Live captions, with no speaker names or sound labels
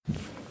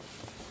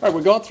All right,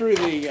 we're going through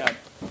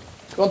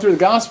the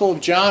Gospel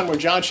of John. We're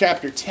John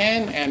chapter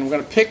 10, and we're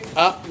going to pick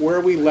up where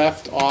we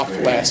left off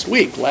last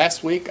week.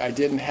 Last week, I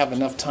didn't have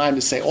enough time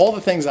to say all the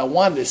things I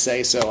wanted to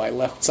say, so I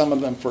left some of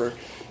them for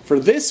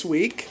this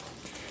week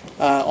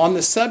on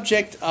the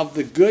subject of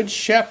the Good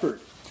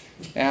Shepherd.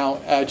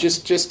 Now,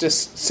 just to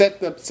set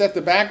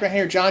the background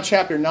here, John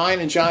chapter 9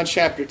 and John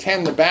chapter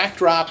 10, the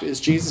backdrop is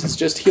Jesus has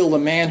just healed a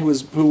man who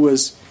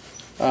was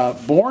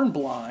born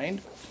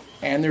blind.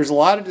 And there's a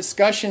lot of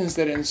discussions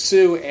that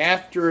ensue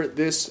after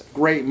this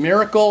great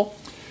miracle.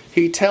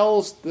 He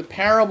tells the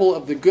parable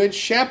of the Good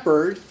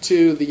Shepherd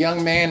to the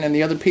young man and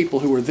the other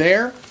people who were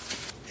there,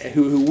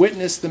 who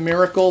witnessed the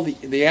miracle,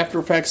 the after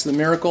effects of the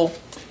miracle.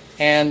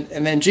 And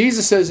then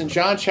Jesus says in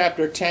John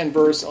chapter 10,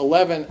 verse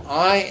 11,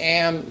 I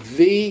am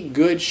the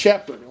Good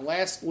Shepherd. And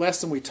last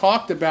lesson we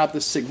talked about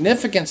the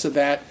significance of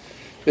that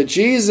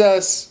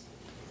Jesus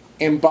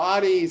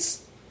embodies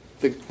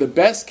the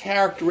best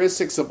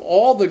characteristics of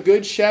all the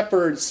good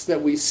shepherds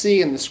that we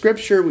see in the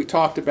Scripture. We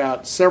talked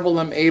about several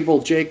of them: Abel,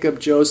 Jacob,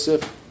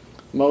 Joseph,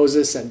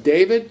 Moses, and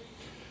David.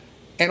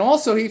 And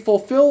also he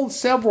fulfilled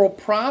several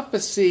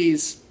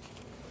prophecies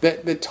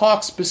that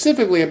talk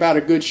specifically about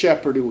a good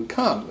shepherd who would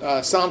come.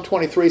 Psalm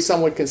 23,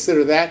 some would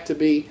consider that to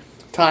be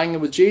tying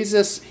in with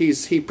Jesus.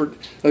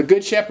 A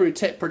good shepherd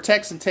who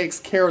protects and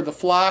takes care of the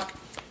flock,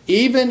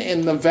 even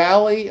in the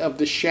valley of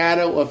the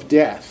shadow of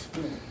death.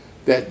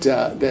 That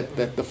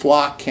the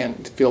flock can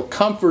feel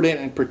comforted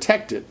and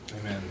protected.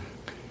 Amen.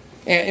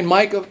 And in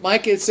Micah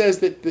it says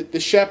that the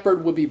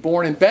shepherd will be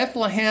born in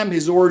Bethlehem.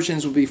 His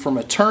origins will be from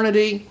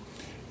eternity.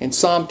 In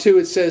Psalm 2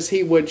 it says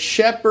he would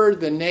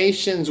shepherd the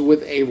nations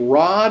with a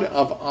rod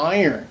of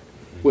iron,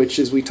 which,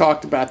 as we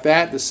talked about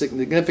that, the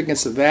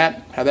significance of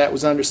that, how that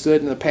was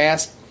understood in the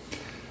past.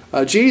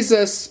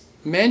 Jesus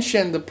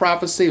mentioned the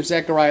prophecy of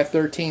Zechariah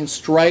 13,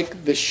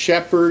 strike the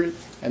shepherd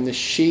and the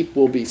sheep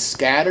will be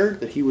scattered,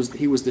 that he was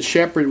the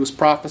shepherd who was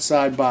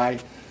prophesied by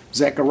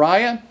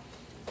Zechariah.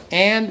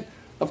 And,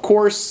 of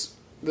course,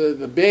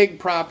 the big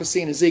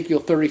prophecy in Ezekiel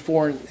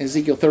 34 and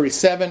Ezekiel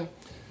 37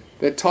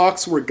 that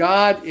talks where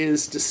God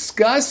is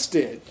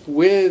disgusted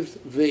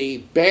with the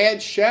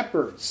bad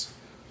shepherds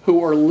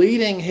who are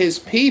leading his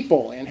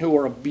people and who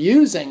are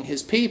abusing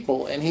his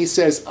people. And he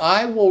says,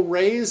 I will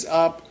raise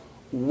up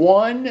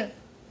one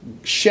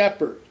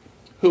shepherd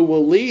who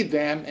will lead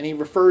them, and he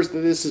refers to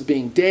this as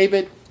being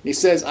David. He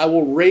says, I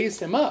will raise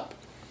him up.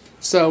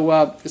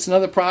 So it's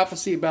another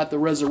prophecy about the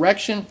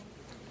resurrection,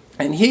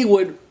 and he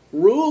would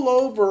rule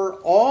over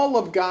all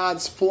of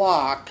God's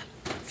flock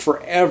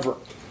forever.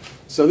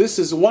 So this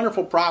is a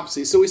wonderful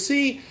prophecy. So we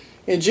see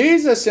in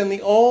Jesus in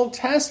the Old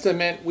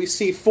Testament, we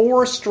see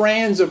four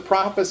strands of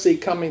prophecy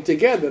coming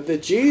together,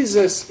 that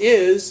Jesus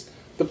is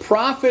the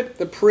prophet,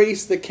 the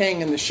priest, the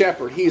king, and the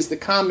shepherd. He is the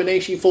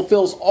combination. He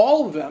fulfills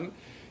all of them.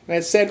 And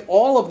it said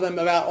all of them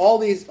about all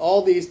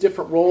these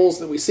different roles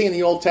that we see in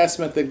the Old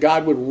Testament, that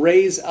God would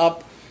raise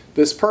up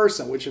this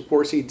person, which of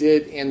course he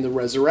did in the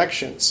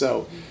resurrection.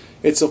 So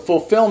it's a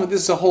fulfillment.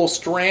 This is a whole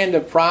strand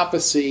of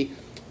prophecy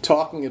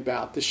talking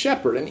about the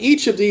shepherd. And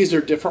each of these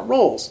are different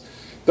roles.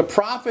 The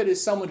prophet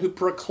is someone who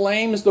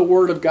proclaims the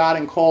word of God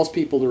and calls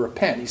people to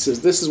repent. He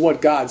says, this is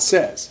what God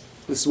says.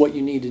 This is what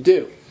you need to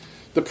do.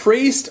 The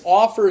priest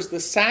offers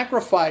the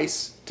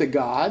sacrifice to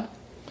God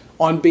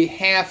on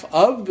behalf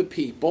of the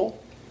people.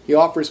 He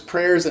offers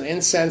prayers and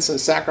incense and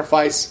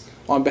sacrifice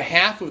on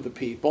behalf of the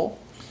people.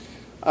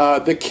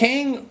 The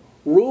king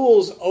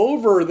rules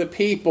over the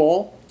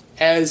people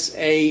as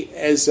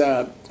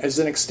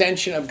an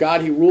extension of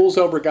God. He rules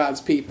over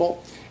God's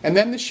people. And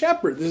then the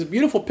shepherd. This is a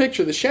beautiful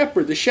picture. The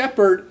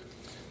shepherd.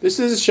 This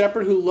is a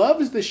shepherd who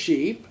loves the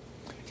sheep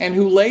and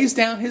who lays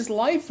down his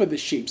life for the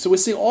sheep. So we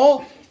see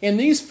all in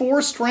these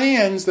four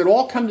strands that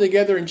all come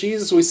together in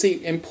Jesus. We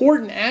see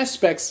important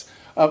aspects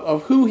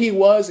of who he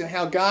was and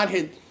how God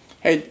had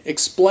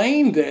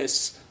explained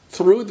this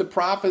through the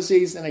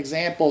prophecies and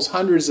examples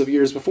hundreds of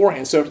years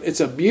beforehand. So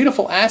it's a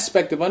beautiful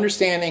aspect of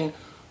understanding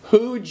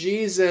who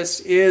Jesus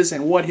is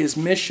and what his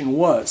mission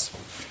was.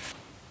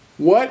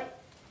 What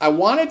I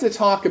wanted to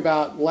talk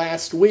about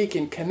last week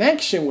in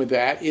connection with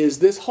that is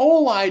this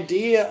whole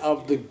idea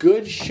of the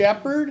Good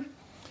Shepherd.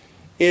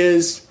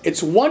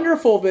 It's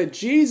wonderful that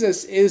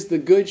Jesus is the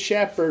Good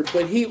Shepherd,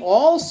 but he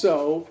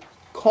also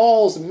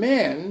calls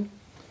men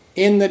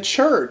in the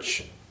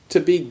church to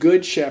be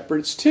good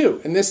shepherds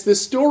too. And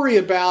this story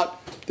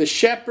about the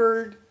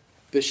shepherd,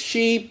 the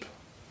sheep,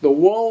 the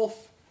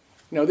wolf,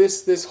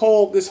 this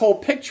whole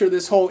picture,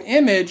 this whole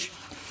image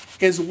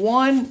is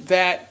one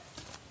that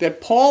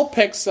Paul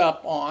picks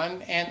up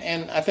on,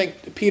 and I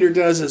think Peter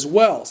does as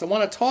well. So I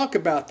want to talk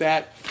about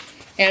that.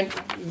 And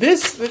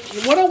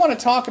what I want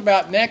to talk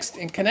about next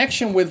in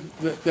connection with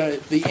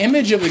the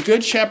image of the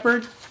Good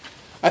Shepherd,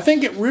 I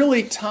think it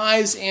really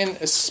ties in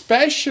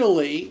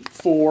especially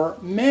for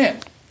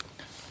men.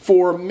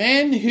 For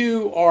men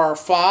who are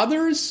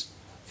fathers,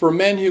 for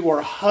men who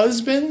are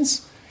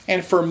husbands,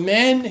 and for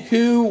men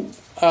who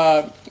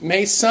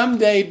may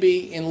someday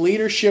be in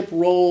leadership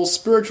roles,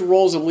 spiritual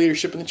roles of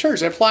leadership in the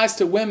church. It applies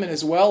to women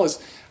as well,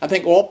 as I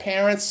think all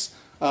parents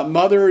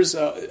mothers,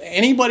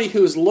 anybody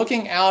who is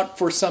looking out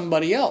for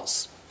somebody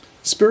else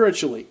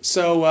spiritually.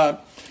 So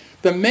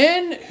the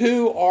men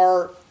who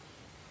are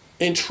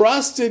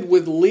entrusted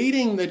with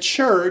leading the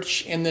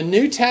church in the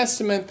New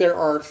Testament, there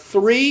are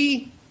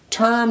 3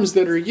 terms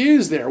that are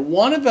used there.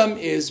 One of them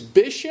is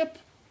bishop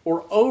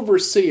or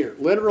overseer.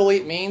 Literally,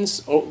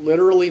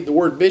 the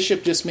word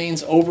bishop just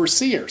means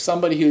overseer,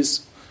 somebody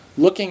who's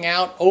looking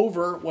out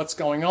over what's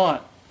going on.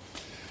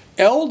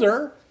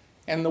 Elder,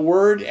 and the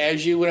word,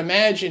 as you would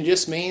imagine,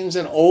 just means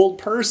an old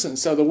person.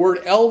 So the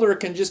word elder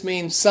can just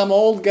mean some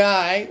old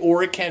guy,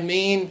 or it can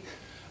mean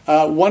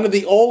one of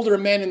the older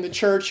men in the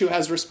church who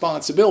has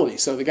responsibility.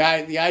 So the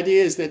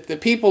idea is that the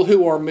people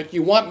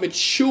you want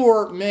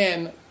mature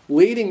men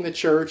leading the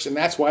church, and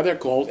that's why they're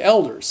called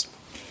elders.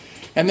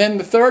 And then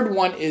the third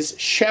one is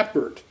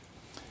shepherd.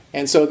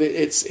 And so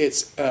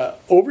it's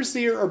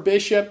overseer or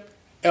bishop,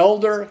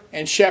 elder,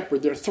 and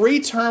shepherd. There are 3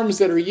 terms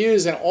that are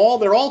used, and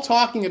they're all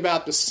talking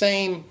about the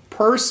same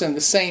person,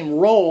 the same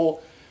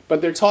role,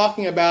 but they're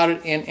talking about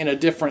it in a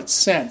different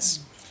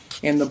sense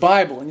in the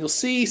Bible. And you'll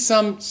see in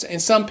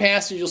some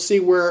passages, you'll see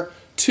where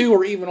 2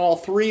 or even all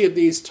 3 of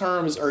these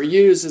terms are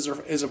used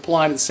as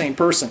applying to the same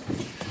person.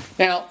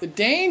 Now,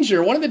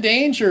 one of the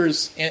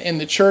dangers in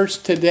the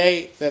church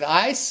today that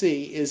I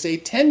see is a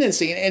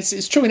tendency, and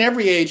it's true in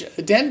every age,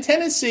 a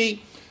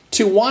tendency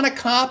to want to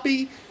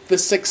copy the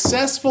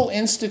successful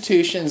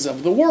institutions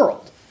of the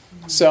world.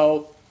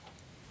 So,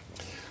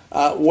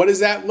 what does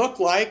that look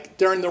like?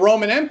 During the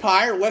Roman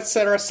Empire, let's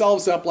set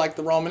ourselves up like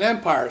the Roman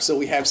Empire. So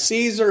we have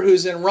Caesar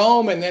who's in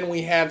Rome, and then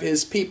we have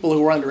his people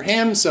who are under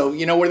him. So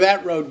you know where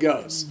that road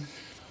goes.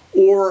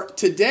 Or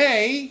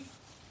today,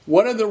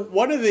 what are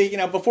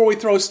the before we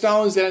throw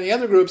stones at any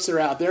other groups that are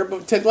out there,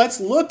 but let's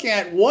look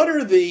at what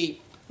are the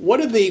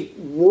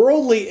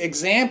worldly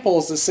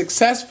examples, the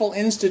successful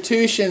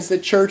institutions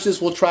that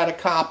churches will try to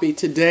copy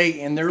today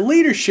in their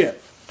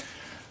leadership.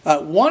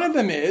 One of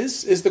them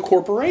is the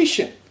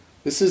corporation.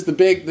 This is the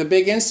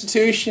big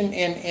institution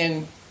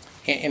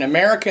in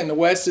America and the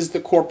West is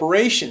the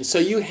corporation. So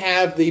you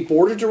have the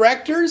board of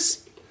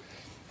directors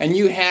and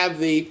you have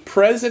the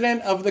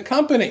president of the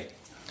company.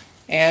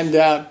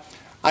 And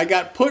I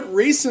got put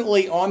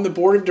recently on the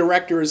board of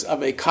directors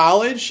of a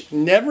college.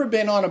 Never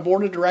been on a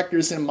board of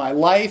directors in my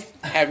life.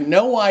 Have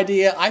no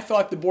idea. I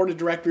thought the board of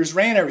directors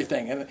ran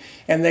everything.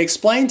 And they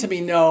explained to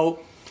me, no.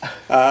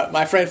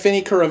 My friend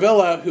Finney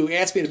Curavilla, who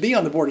asked me to be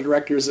on the board of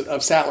directors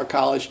of Sattler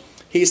College,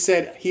 he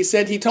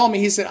told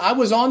me, I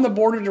was on the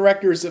board of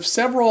directors of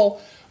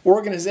several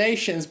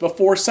organizations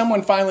before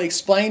someone finally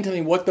explained to me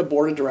what the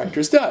board of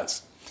directors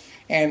does.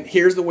 And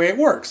here's the way it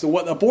works.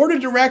 The board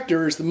of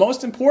directors, the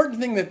most important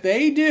thing that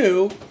they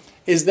do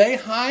is they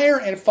hire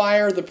and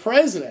fire the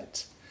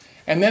president.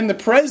 And then the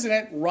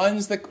president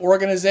runs the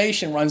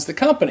organization, runs the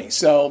company.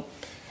 So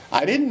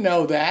I didn't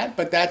know that,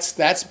 but that's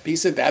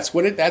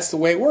the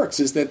way it works,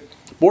 is that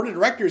board of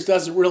directors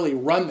doesn't really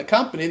run the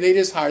company, they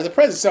just hire the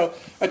president. So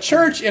a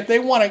church, if they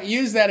want to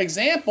use that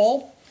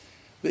example,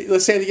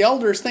 let's say the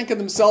elders think of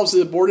themselves as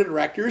the board of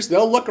directors,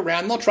 they'll look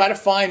around and they'll try to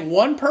find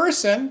one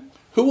person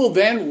who will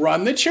then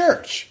run the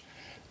church,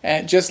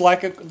 and just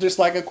like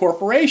a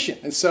corporation.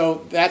 And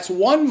so that's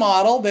one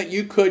model that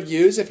you could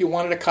use if you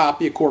wanted to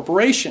copy a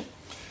corporation.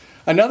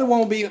 Another one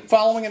will be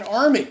following an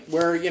army,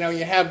 where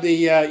you have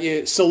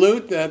you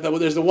salute.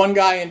 There's the one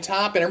guy in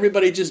top, and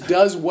everybody just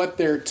does what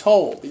they're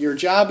told. Your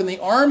job in the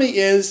army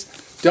is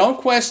don't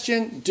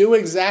question, do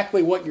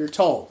exactly what you're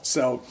told.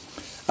 So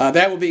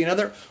that would be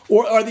another.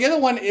 Or the other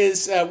one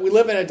is we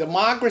live in a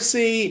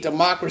democracy.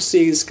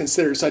 Democracy is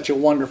considered such a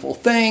wonderful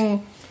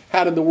thing.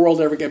 How did the world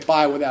ever get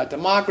by without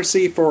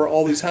democracy for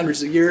all these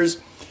hundreds of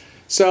years?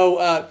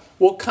 So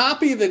we'll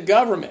copy the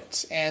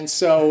government. And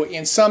so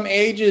in some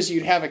ages,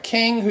 you'd have a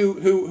king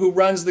who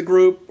runs the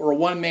group, or a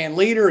one-man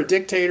leader, a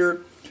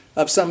dictator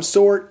of some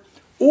sort.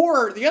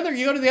 Or you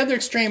go to the other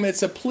extreme, and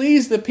it's a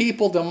please the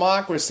people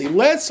democracy.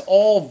 Let's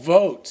all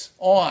vote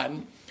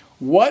on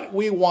what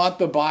we want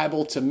the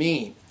Bible to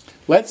mean.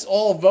 Let's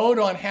all vote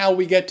on how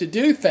we get to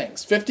do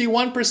things.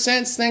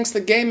 51% thinks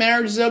that gay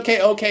marriage is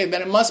okay. Okay,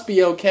 then it must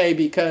be okay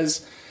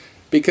because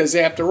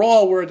after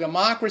all, we're a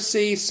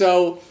democracy,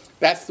 so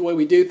that's the way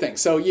we do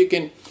things. So you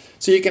can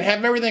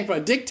have everything from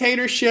a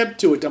dictatorship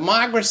to a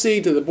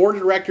democracy to the board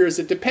of directors.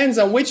 It depends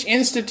on which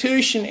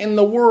institution in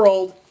the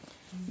world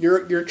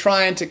you're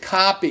trying to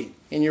copy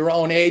in your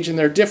own age, and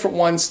there are different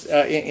ones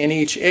in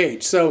each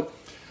age. So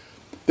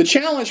the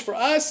challenge for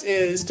us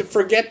is to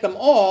forget them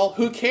all.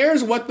 Who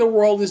cares what the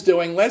world is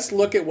doing? Let's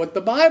look at what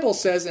the Bible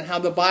says and how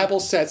the Bible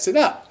sets it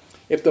up.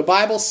 If the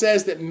Bible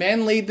says that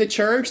men lead the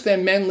church,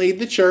 then men lead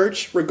the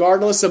church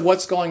regardless of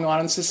what's going on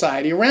in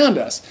society around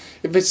us.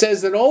 If it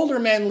says that older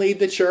men lead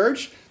the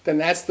church, then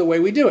that's the way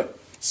we do it.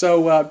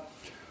 So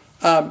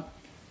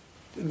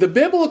the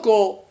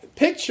biblical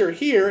picture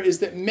here is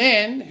that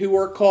men who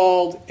are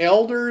called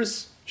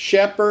elders,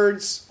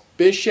 shepherds,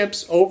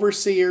 bishops,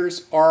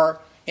 overseers are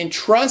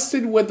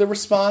entrusted with the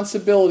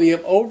responsibility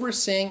of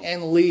overseeing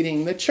and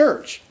leading the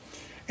church.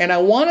 And I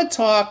want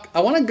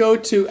to go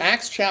to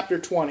Acts chapter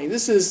 20.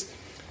 This is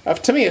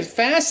to me, a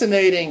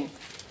fascinating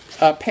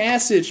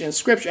passage in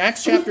Scripture,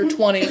 Acts chapter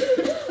 20,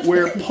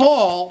 where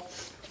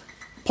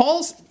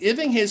Paul's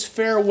giving his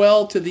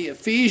farewell to the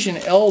Ephesian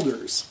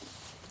elders.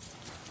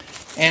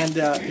 And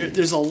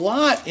there's a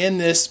lot in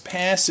this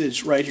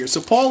passage right here. So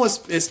Paul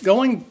is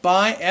going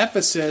by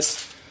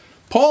Ephesus.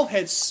 Paul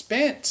had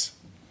spent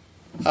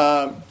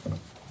 3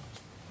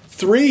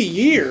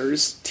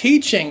 years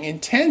teaching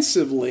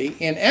intensively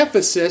in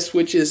Ephesus,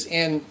 which is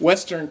in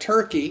western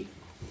Turkey.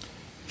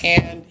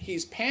 And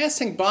he's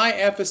passing by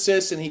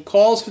Ephesus, and he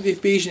calls for the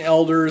Ephesian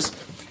elders.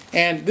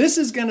 And this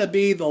is going to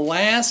be the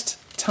last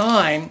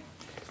time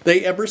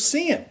they ever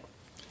see him.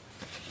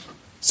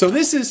 So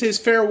this is his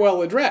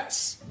farewell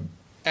address.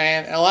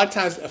 And a lot of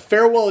times a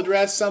farewell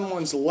address,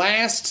 someone's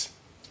last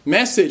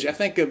message. I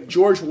think of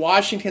George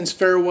Washington's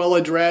farewell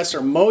address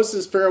or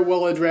Moses'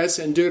 farewell address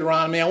in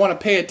Deuteronomy. I want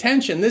to pay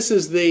attention. This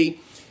is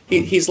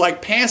he's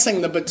like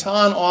passing the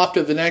baton off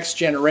to the next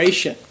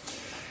generation.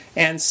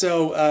 And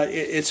so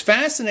it's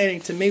fascinating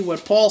to me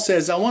what Paul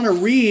says. I want to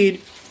read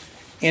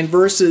in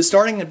verses,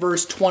 starting in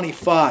verse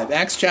 25,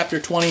 Acts chapter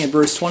 20 and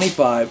verse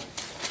 25.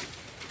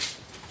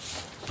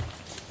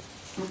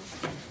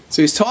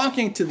 So he's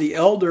talking to the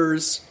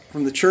elders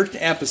from the church to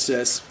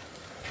Ephesus.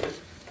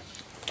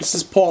 This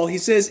is Paul. He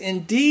says,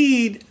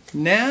 "Indeed,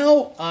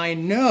 now I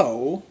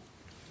know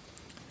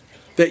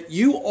that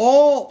you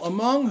all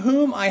among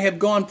whom I have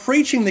gone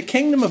preaching the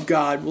kingdom of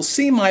God will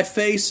see my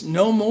face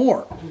no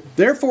more.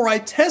 Therefore I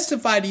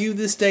testify to you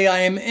this day I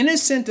am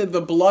innocent of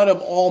the blood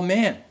of all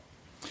men.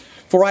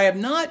 For I have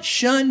not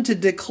shunned to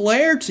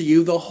declare to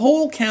you the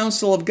whole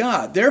counsel of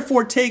God.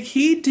 Therefore take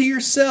heed to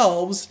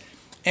yourselves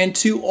and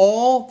to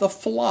all the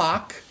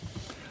flock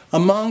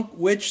among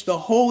which the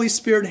Holy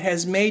Spirit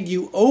has made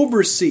you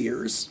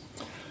overseers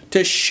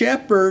to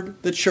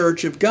shepherd the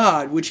church of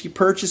God, which he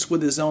purchased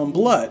with his own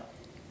blood.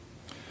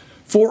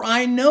 For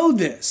I know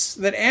this,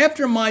 that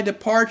after my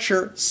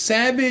departure,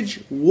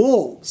 savage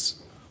wolves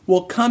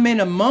will come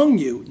in among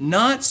you,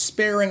 not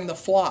sparing the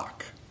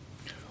flock.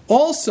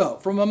 Also,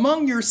 from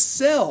among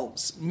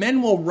yourselves,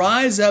 men will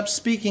rise up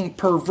speaking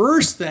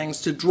perverse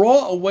things to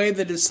draw away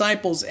the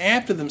disciples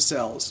after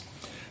themselves.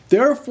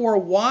 Therefore,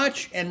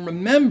 watch and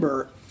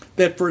remember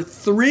that for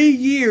 3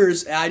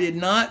 years I did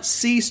not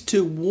cease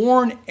to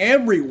warn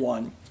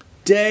everyone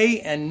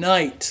day and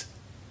night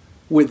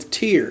with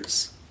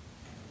tears."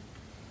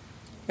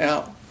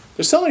 Now,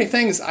 there's so many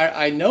things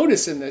I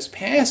notice in this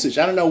passage.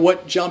 I don't know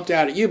what jumped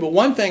out at you, but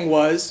one thing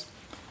was,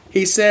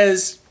 he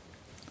says,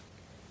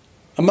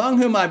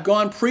 among whom I've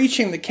gone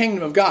preaching the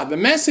kingdom of God. The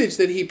message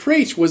that he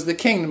preached was the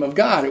kingdom of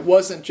God. It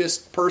wasn't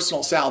just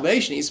personal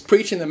salvation. He's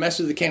preaching the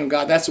message of the kingdom of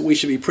God. That's what we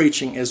should be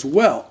preaching as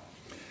well.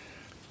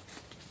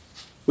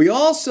 We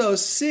also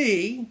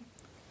see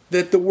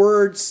that the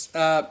words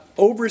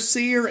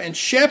overseer and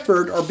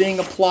shepherd are being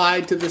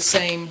applied to the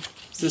same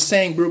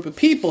group of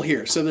people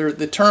here. So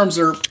the terms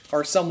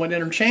are somewhat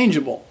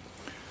interchangeable.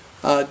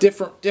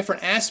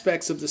 Different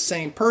aspects of the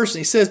same person.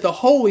 He says the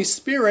Holy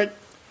Spirit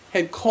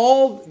had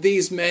called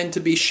these men to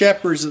be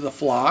shepherds of the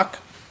flock.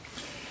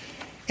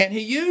 And he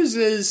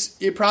uses,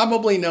 you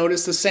probably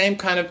notice, the same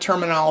kind of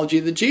terminology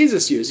that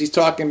Jesus used. He's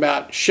talking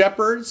about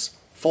shepherds,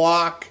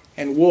 flock,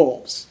 and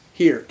wolves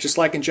here, just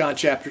like in John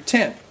chapter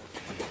 10.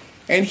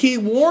 And he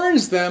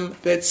warns them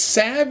that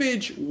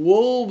savage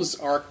wolves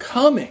are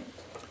coming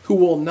who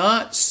will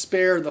not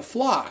spare the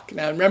flock.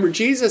 Now remember,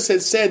 Jesus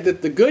had said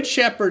that the good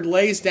shepherd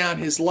lays down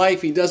his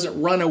life. He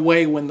doesn't run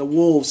away when the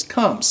wolves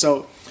come.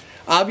 So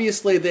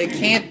obviously they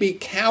can't be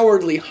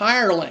cowardly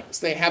hirelings.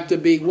 They have to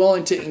be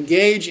willing to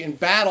engage in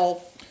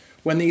battle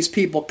when these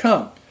people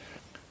come.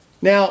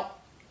 Now,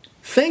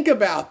 think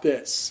about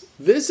this.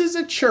 This is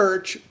a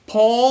church.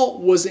 Paul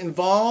was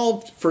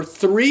involved for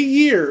 3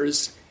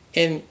 years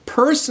in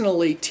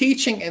personally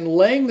teaching and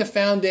laying the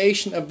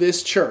foundation of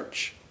this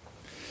church.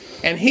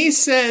 And he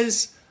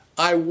says,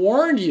 I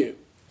warned you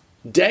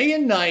day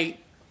and night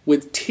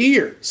with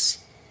tears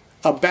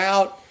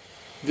about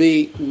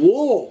the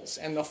wolves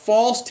and the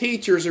false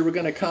teachers who were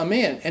going to come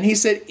in. And he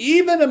said,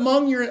 even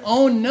among your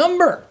own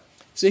number.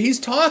 So he's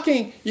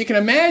talking, you can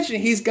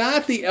imagine, he's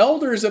got the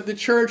elders of the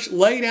church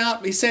laid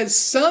out. He said,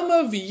 some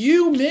of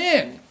you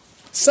men,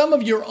 some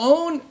of your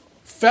own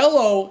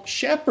fellow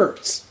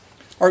shepherds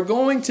are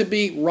going to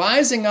be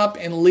rising up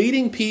and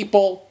leading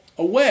people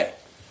away.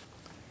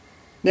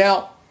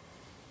 Now,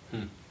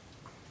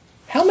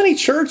 how many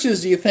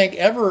churches do you think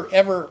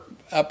ever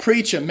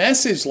preach a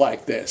message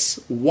like this?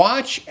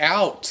 Watch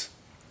out.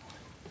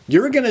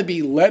 You're going to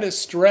be led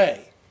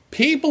astray.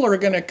 People are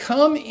going to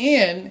come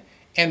in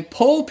and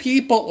pull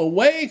people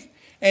away.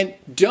 And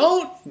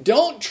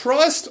don't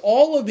trust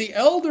all of the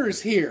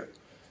elders here,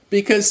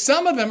 because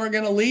some of them are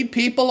going to lead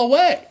people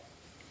away.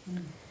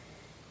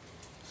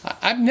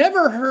 I've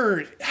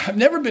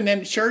never been in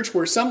a church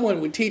where someone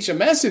would teach a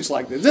message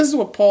like this. This is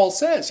what Paul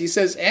says. He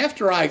says,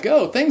 after I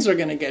go, things are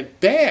going to get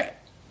bad.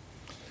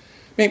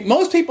 I mean,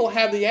 most people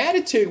have the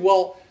attitude,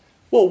 well,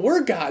 we're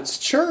God's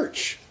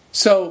church,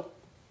 so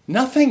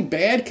nothing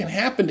bad can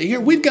happen to here.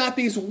 We've got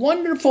these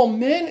wonderful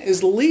men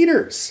as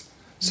leaders.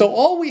 So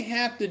all we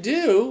have to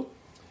do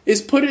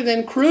is put it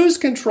in cruise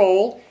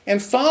control and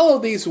follow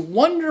these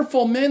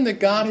wonderful men that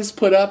God has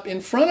put up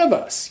in front of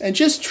us. And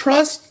just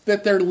trust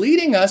that they're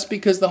leading us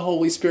because the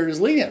Holy Spirit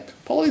is leading them.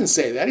 Paul didn't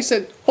say that. He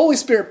said, Holy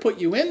Spirit put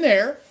you in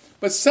there,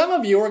 but some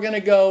of you are going to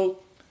go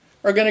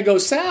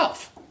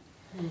south.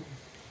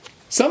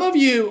 Some of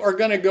you are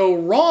going to go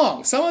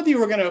wrong. Some of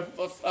you are going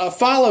to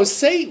follow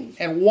Satan.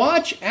 And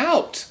watch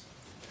out.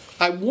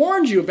 I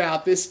warned you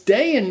about this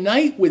day and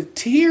night with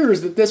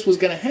tears that this was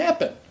going to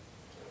happen.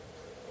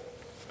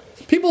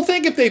 People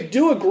think if they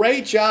do a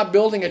great job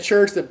building a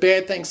church that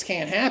bad things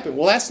can't happen.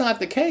 Well, that's not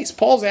the case.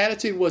 Paul's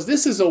attitude was,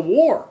 this is a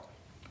war.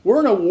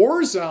 We're in a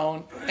war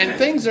zone, and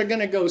things are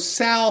going to go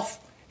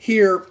south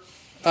here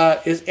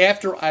is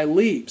after I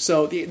leave.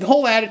 So the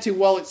whole attitude,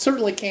 well, it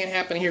certainly can't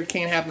happen here, it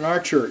can't happen in our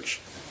church.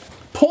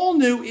 Paul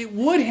knew it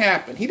would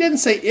happen. He didn't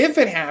say if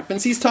it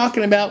happens, he's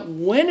talking about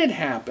when it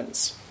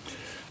happens.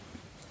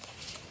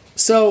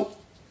 So,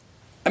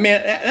 I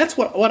mean, that's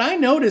what I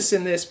notice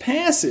in this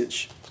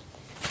passage.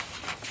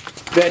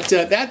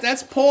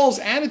 That's Paul's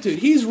attitude.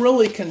 He's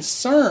really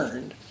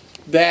concerned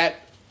that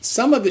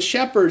some of the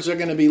shepherds are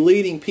going to be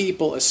leading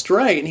people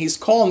astray, and he's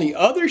calling the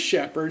other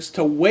shepherds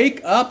to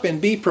wake up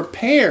and be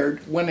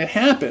prepared when it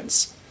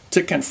happens,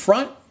 to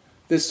confront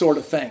this sort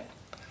of thing.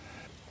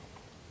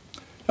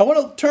 I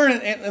want to turn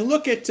and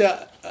look at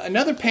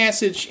another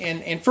passage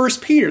in 1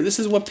 Peter. This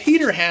is what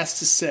Peter has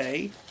to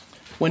say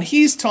when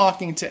he's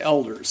talking to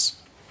elders.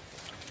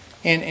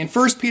 In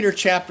 1 Peter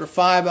chapter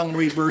 5, I'm going to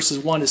read verses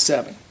 1 to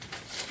 7.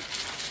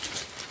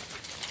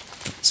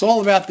 It's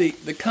all about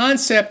the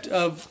concept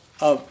of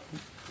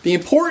the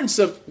importance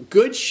of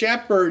good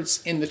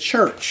shepherds in the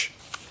church.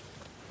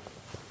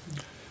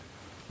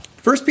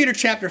 1 Peter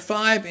chapter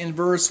 5 in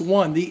verse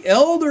 1. The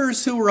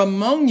elders who are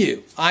among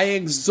you, I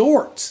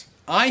exhort,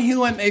 I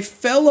who am a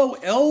fellow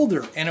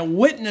elder and a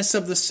witness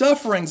of the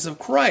sufferings of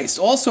Christ,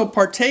 also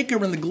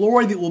partaker in the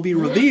glory that will be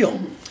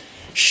revealed.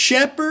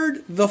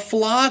 Shepherd the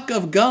flock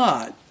of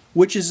God,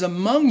 which is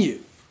among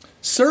you,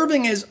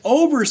 serving as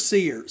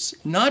overseers,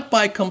 not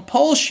by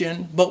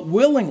compulsion, but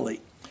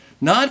willingly,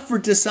 not for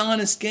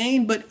dishonest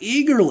gain, but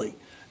eagerly,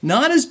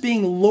 not as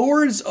being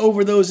lords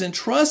over those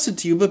entrusted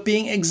to you, but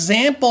being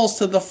examples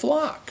to the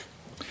flock.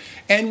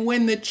 And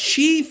when the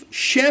chief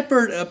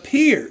shepherd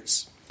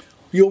appears,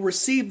 you'll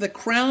receive the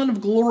crown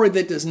of glory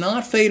that does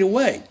not fade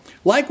away.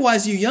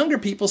 Likewise, you younger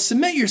people,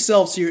 submit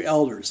yourselves to your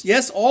elders.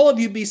 Yes, all of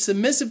you be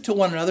submissive to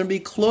one another and be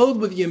clothed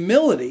with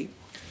humility.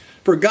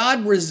 For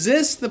God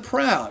resists the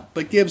proud,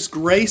 but gives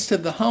grace to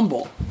the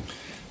humble.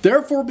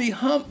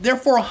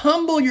 Therefore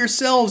humble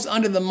yourselves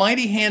under the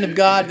mighty hand of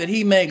God, that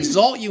he may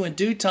exalt you in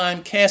due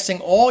time, casting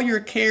all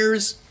your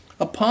cares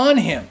upon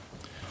him,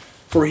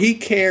 for he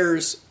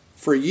cares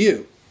for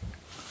you.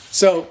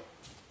 So,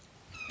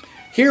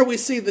 here we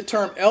see the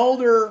term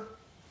elder,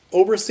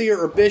 overseer,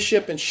 or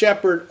bishop, and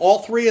shepherd. All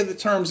three of the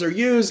terms are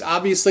used.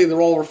 Obviously,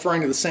 they're all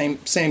referring to the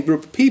same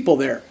group of people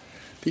there.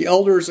 The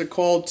elders are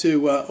called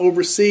to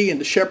oversee and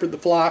to shepherd the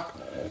flock.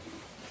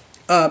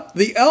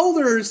 The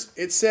elders,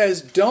 it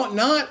says,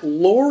 not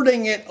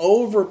lording it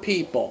over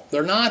people.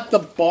 They're not the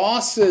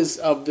bosses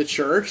of the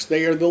church.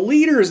 They are the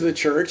leaders of the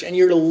church, and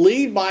you're to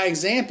lead by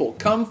example.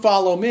 Come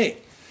follow me.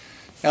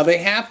 Now, they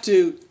have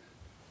to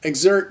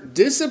exert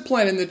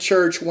discipline in the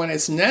church when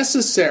it's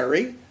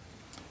necessary,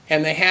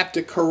 and they have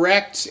to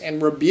correct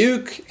and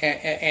rebuke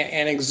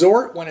and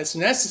exhort when it's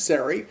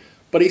necessary.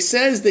 But he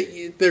says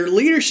that their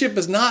leadership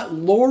is not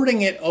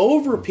lording it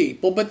over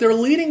people, but they're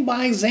leading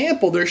by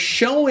example. They're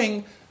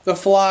showing the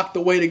flock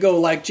the way to go,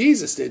 like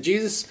Jesus did.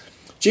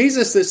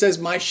 Jesus that says,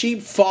 "My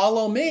sheep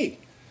follow me."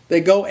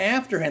 They go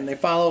after him. They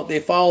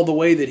follow the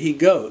way that he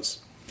goes.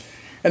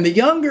 And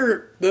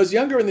those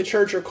younger in the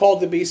church are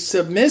called to be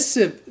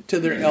submissive to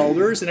their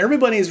elders. And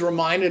everybody is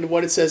reminded of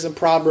what it says in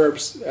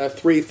Proverbs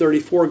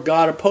 3:34.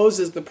 God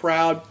opposes the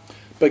proud,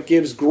 but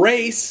gives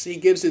grace. He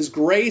gives his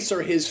grace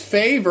or his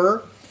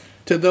favor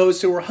to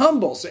those who are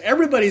humble. So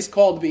everybody's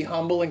called to be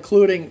humble,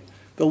 including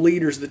the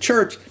leaders of the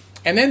church.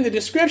 And then the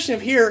description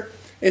of here,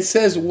 it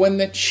says, when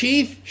the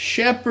chief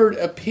shepherd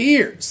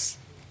appears,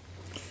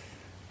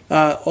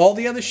 all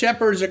the other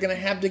shepherds are going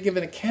to have to give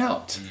an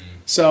account.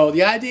 So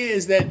the idea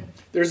is that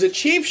there's a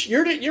chief,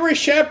 you're a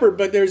shepherd,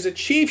 but there's a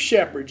chief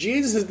shepherd.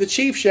 Jesus is the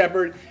chief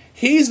shepherd.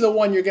 He's the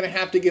one you're going to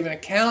have to give an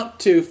account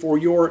to for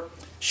your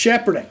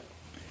shepherding.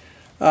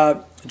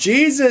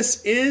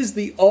 Jesus is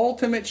the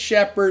ultimate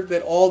shepherd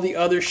that all the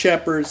other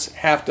shepherds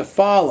have to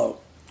follow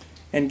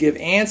and give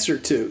answer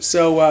to.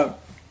 So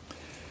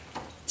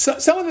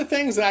some of the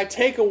things that I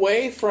take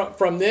away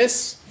from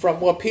this,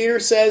 from what Peter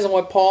says and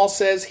what Paul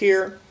says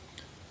here,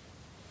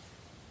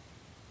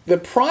 the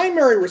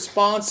primary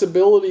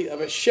responsibility of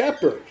a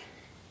shepherd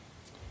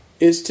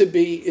is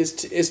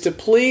to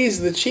please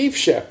the chief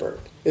shepherd,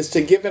 is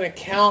to give an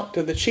account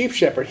to the chief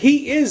shepherd.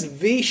 He is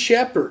the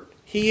shepherd.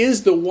 He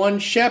is the one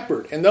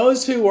shepherd. And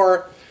those who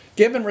are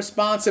given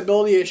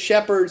responsibility as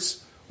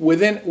shepherds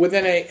within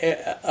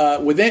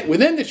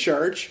the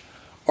church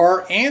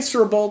are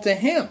answerable to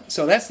him.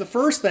 So that's the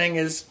first thing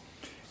is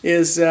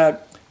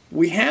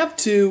we have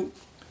to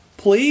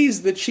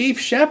please the chief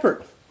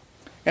shepherd.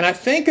 And I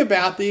think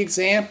about the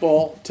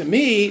example, to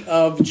me,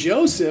 of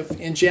Joseph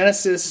in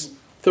Genesis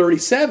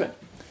 37.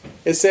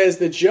 It says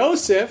that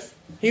Joseph,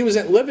 he was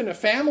living in a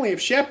family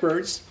of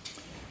shepherds.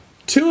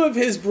 Two of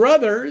his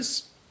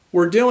brothers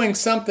were doing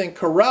something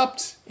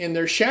corrupt in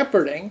their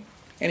shepherding,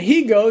 and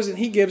he goes and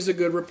he gives a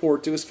good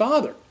report to his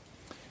father.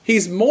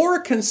 He's more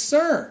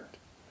concerned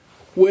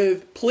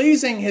with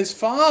pleasing his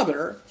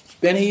father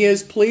than he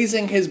is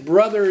pleasing his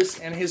brothers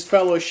and his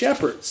fellow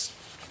shepherds.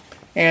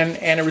 And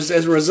as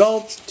a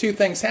result, two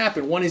things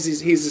happen. One is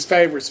he's his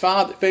favorite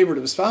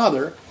of his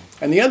father,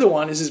 and the other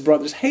one is his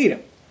brothers hate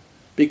him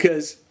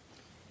because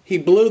he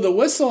blew the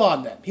whistle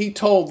on them. He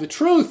told the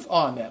truth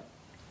on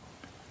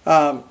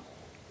them.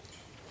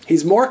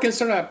 He's more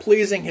concerned about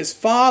pleasing his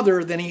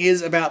father than he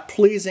is about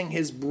pleasing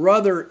his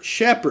brother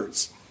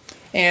shepherds.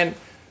 And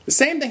the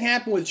same thing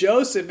happened with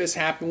Joseph as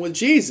happened with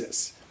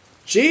Jesus.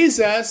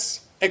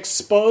 Jesus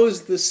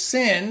exposed the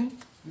sin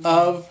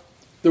of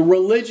the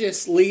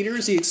religious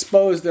leaders. He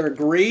exposed their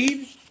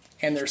greed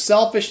and their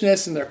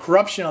selfishness and their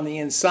corruption on the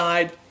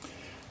inside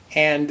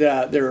and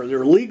their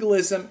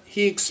legalism.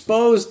 He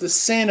exposed the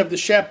sin of the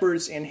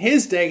shepherds in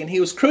his day, and he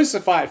was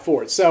crucified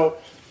for it. So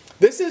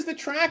this is the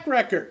track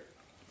record.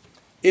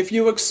 If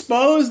you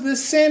expose the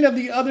sin of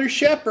the other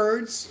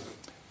shepherds,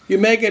 you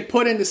may get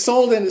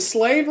sold into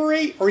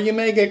slavery, or you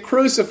may get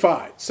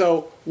crucified.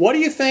 So what do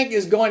you think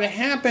is going to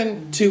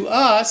happen to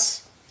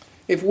us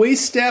if we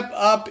step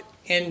up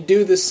and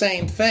do the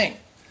same thing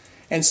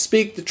and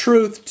speak the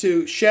truth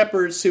to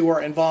shepherds who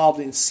are involved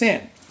in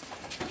sin?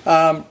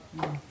 The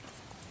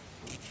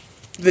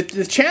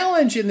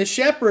challenge in the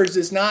shepherds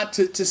is not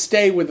to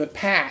stay with the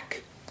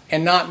pack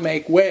and not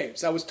make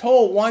waves. I was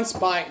told once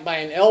by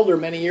an elder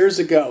many years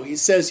ago, he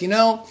says,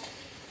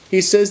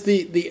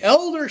 the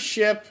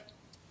eldership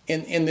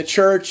in the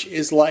church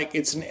is like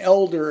it's an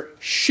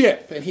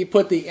eldership. And he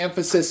put the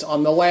emphasis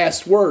on the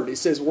last word. He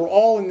says, we're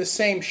all in the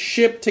same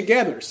ship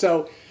together.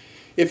 So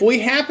if we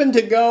happen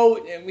to go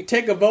and we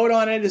take a vote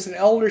on it as an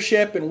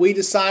eldership and we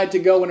decide to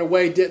go in a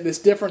way that's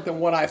different than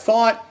what I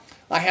thought,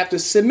 I have to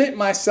submit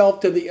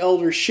myself to the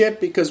eldership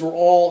because we're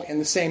all in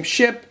the same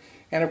ship.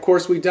 And of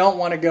course, we don't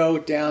want to go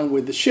down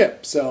with the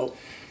ship. So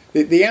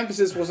the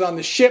emphasis was on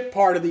the ship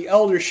part of the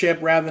eldership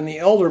rather than the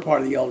elder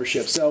part of the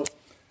eldership. So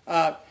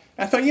I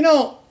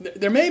thought,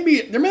 there may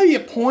be a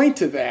point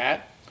to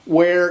that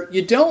where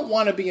you don't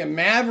want to be a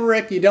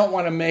maverick, you don't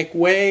want to make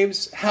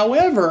waves.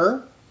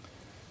 However,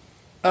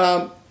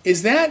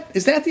 is that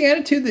the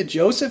attitude that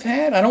Joseph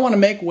had? I don't want to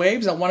make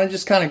waves. I want to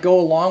just kind of go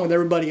along with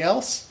everybody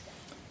else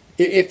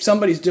if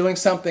somebody's doing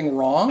something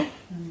wrong.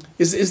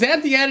 Is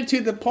that the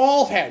attitude that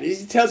Paul had?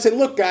 He tells it,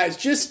 look, guys,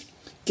 just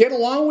get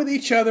along with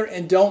each other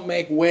and don't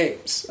make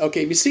waves.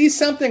 Okay, if you see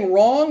something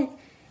wrong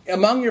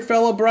among your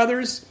fellow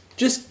brothers,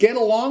 just get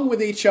along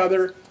with each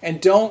other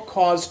and don't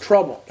cause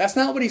trouble. That's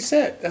not what he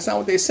said. That's not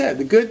what they said.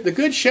 The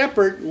good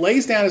shepherd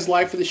lays down his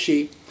life for the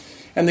sheep.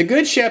 And the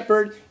good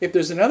shepherd, if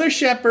there's another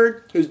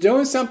shepherd who's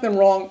doing something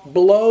wrong,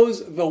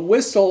 blows the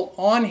whistle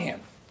on him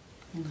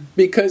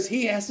because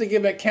he has to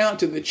give an account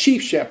to the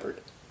chief shepherd.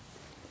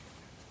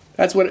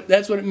 That's what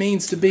it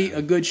means to be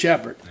a good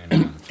shepherd.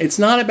 It's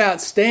not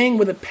about staying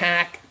with a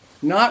pack,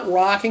 not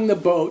rocking the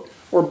boat,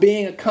 or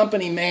being a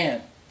company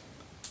man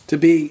to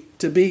be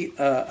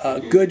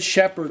a good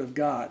shepherd of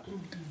God.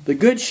 The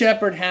good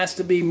shepherd has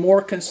to be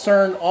more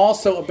concerned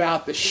also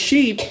about the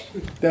sheep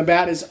than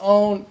about his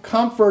own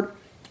comfort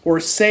or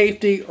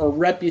safety or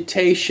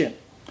reputation.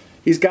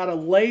 He's got to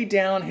lay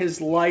down his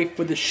life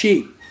for the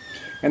sheep.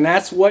 And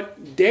that's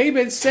what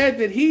David said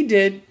that he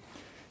did.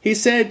 He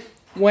said,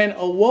 when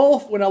a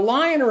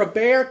lion or a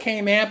bear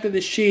came after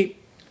the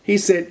sheep, he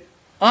said,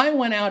 I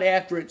went out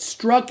after it,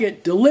 struck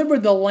it,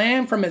 delivered the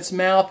lamb from its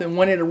mouth, and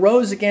when it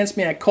arose against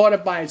me, I caught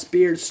it by its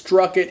beard,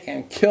 struck it,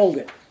 and killed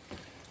it.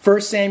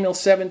 1 Samuel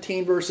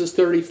 17, verses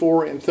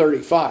 34 and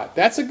 35.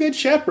 That's a good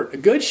shepherd. A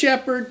good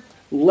shepherd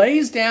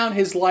lays down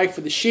his life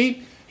for the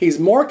sheep. He's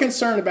more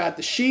concerned about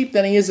the sheep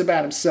than he is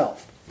about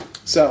himself.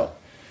 So,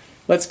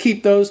 let's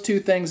keep those two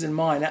things in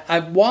mind.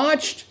 I've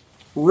watched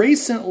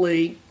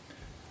recently,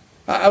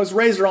 I was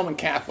raised Roman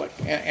Catholic,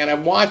 and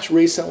I've watched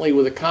recently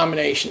with a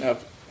combination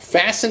of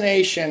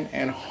fascination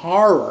and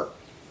horror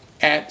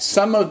at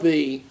some of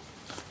the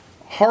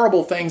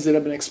horrible things that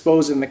have been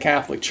exposed in the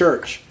Catholic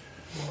Church.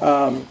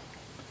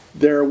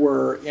 There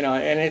were,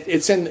 and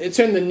it's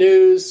in the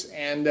news,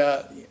 and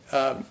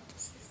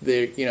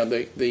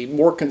the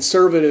more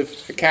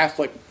conservative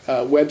Catholic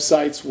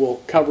websites will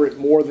cover it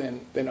more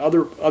than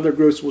other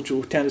groups, which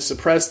will tend to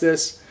suppress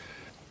this.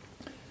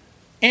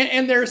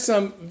 And there's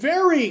some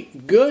very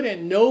good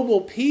and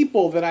noble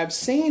people that I've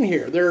seen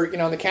here. They're,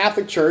 in the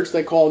Catholic Church,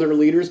 they call their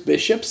leaders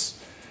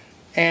bishops.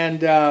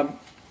 And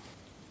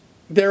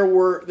there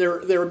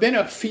have been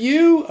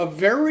a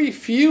very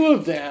few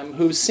of them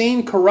who've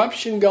seen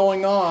corruption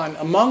going on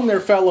among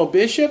their fellow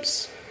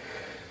bishops,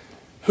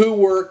 who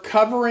were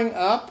covering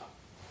up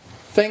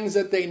things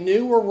that they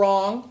knew were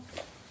wrong,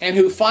 and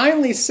who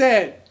finally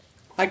said,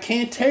 I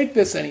can't take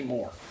this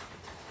anymore.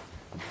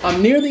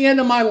 I'm near the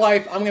end of my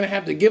life. I'm going to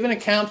have to give an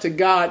account to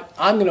God.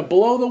 I'm going to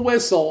blow the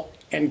whistle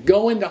and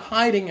go into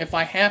hiding if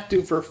I have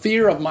to for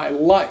fear of my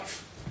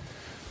life,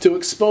 to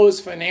expose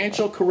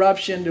financial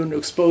corruption, to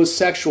expose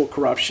sexual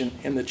corruption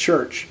in the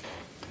church.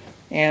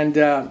 And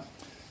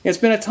it's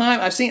been a time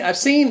I've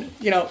seen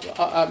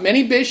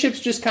many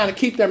bishops just kind of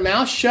keep their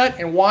mouths shut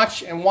and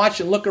watch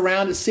and look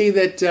around to see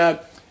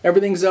that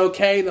everything's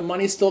okay. The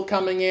money's still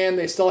coming in.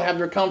 They still have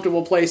their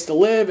comfortable place to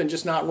live and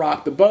just not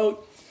rock the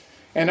boat.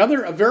 And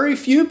a very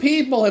few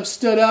people have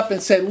stood up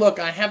and said, "Look,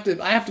 I have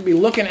to be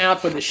looking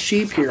out for the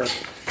sheep here.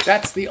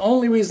 That's the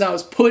only reason I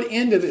was put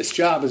into this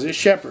job as a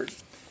shepherd,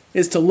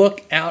 is to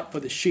look out for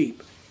the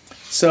sheep."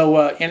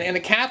 So, in the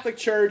Catholic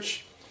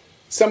Church,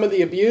 some of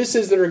the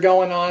abuses that are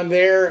going on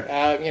there,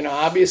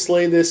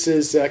 obviously this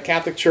is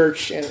Catholic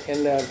Church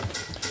in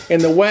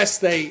the West.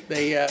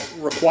 They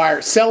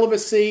require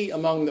celibacy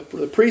among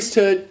the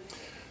priesthood,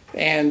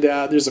 and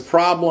there's a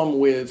problem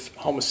with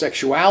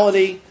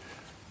homosexuality,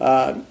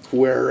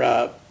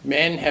 where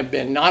men have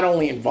been not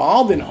only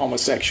involved in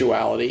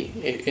homosexuality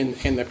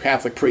in the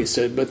Catholic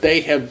priesthood, but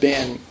they have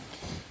been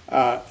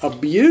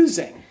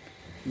abusing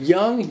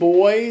young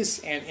boys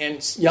and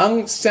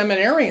young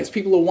seminarians,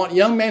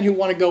 young men who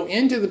want to go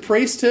into the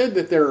priesthood,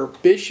 that there are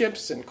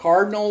bishops and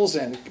cardinals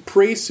and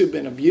priests who've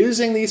been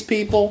abusing these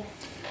people,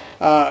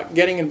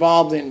 getting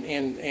involved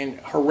in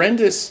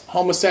horrendous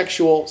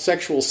sexual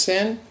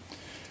sin.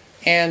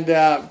 And,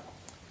 that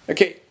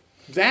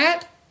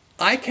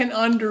I can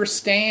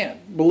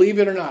understand, believe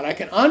it or not. I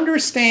can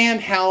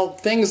understand how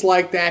things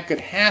like that could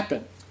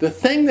happen. The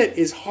thing that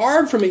is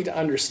hard for me to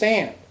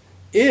understand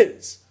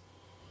is,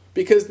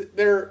 because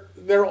there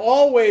are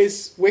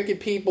always wicked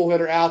people that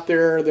are out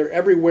there. They're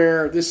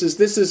everywhere. This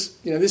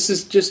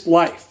is just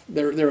life.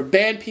 There are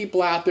bad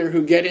people out there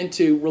who get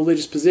into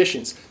religious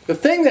positions. The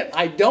thing that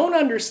I don't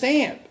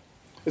understand,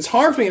 it's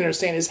hard for me to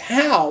understand, is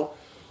how,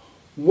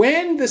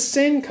 when the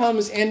sin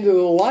comes into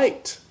the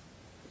light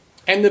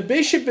and the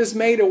bishop is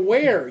made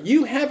aware,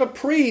 you have a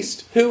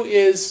priest who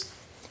is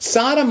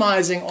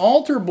sodomizing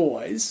altar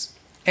boys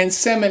and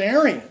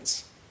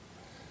seminarians.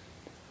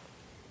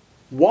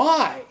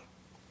 Why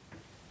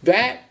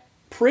that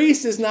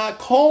priest is not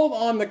called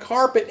on the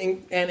carpet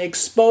and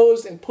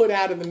exposed and put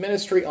out of the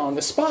ministry on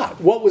the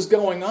spot? What was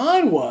going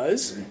on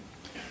was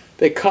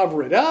they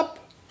cover it up.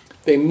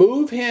 They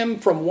move him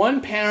from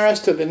one parish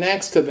to the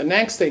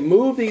next. They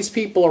move these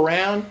people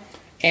around.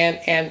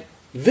 And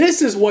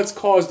this is what's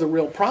caused the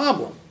real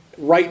problem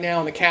right now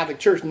in the Catholic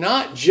Church.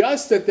 Not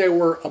just that there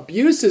were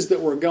abuses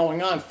that were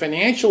going on,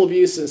 financial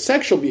abuses and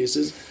sexual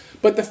abuses,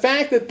 but the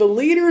fact that the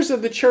leaders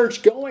of the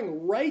church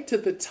going right to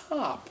the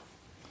top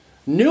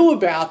knew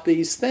about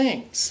these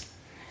things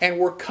and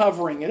were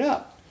covering it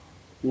up.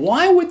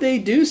 Why would they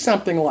do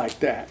something like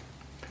that?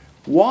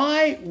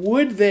 Why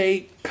would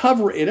they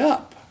cover it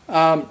up?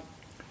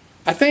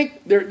 I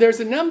think there's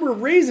a number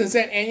of reasons,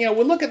 and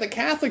we look at the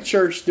Catholic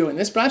Church doing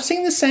this, but I've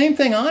seen the same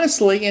thing,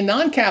 honestly, in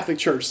non-Catholic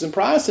churches and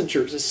Protestant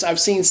churches. I've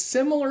seen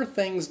similar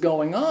things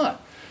going on,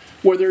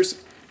 where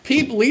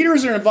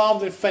leaders are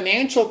involved in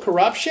financial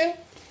corruption,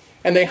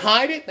 and they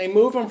hide it, they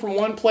move them from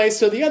one place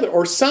to the other,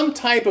 or some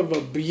type of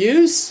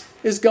abuse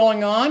is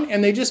going on,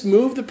 and they just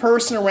move the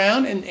person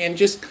around and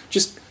just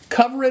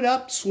cover it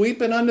up,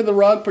 sweep it under the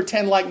rug,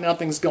 pretend like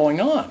nothing's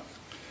going on.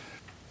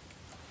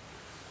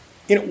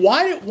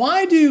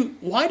 Why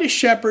do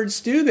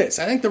shepherds do this?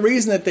 I think the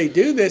reason that they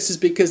do this is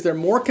because they're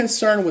more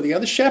concerned with the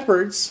other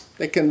shepherds.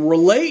 They can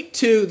relate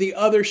to the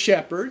other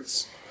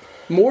shepherds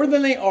more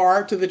than they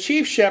are to the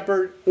chief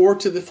shepherd or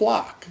to the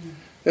flock.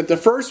 That the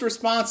first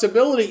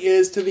responsibility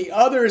is to the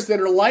others that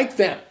are like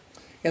them.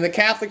 In the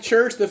Catholic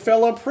Church, the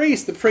fellow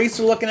priests. The priests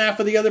are looking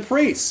after the other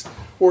priests.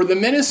 Or the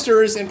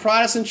ministers in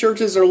Protestant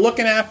churches are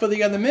looking after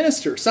the other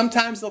ministers.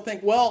 Sometimes they'll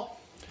think, well,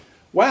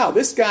 wow,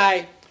 this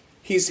guy,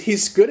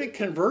 he's good at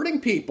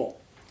converting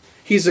people.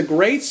 He's a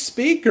great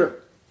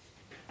speaker.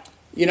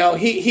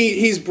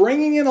 He's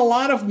bringing in a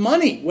lot of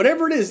money.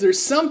 Whatever it is,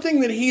 there's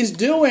something that he's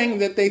doing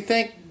that they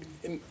think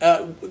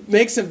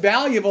makes him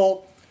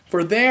valuable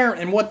for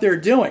what they're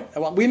doing.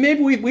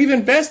 We've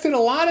invested a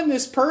lot in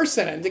this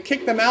person, and to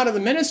kick them out of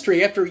the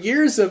ministry after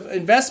years of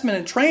investment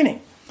and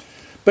training.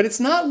 But it's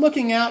not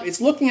looking out.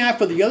 It's looking out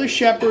for the other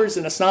shepherds,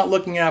 and it's not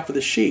looking out for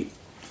the sheep.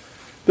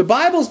 The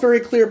Bible's very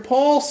clear.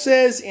 Paul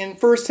says in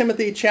 1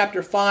 Timothy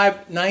chapter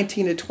 5,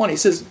 19 to 20,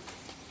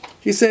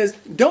 he says,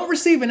 "Don't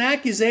receive an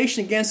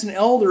accusation against an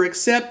elder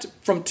except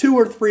from 2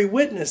 or 3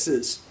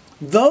 witnesses.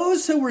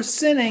 Those who are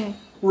sinning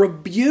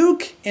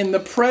rebuke in the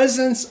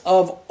presence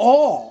of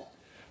all,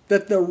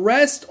 that the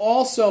rest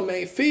also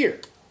may fear."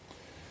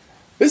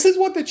 This is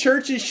what the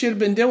churches should have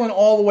been doing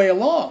all the way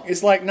along.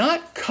 It's like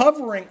not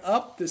covering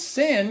up the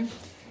sin,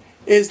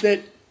 is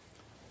that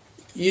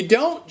you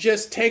don't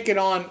just take it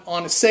on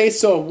a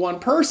say-so of one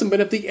person, but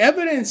if the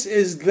evidence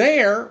is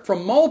there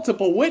from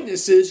multiple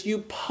witnesses, you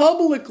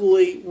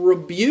publicly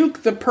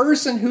rebuke the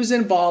person who's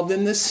involved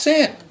in the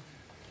sin.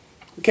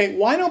 Okay,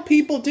 why don't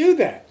people do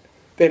that?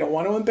 They don't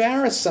want to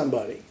embarrass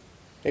somebody.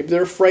 Maybe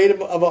they're afraid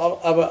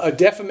of a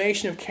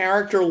defamation of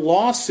character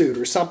lawsuit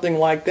or something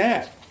like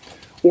that.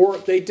 Or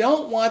they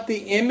don't want the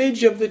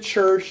image of the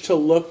church to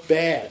look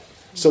bad.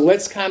 So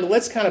let's kind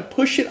of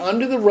push it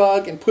under the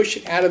rug and push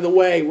it out of the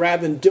way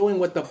rather than doing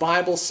what the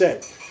Bible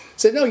said.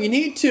 So no, you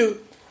need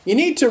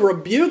to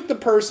rebuke the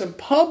person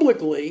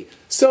publicly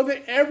so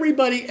that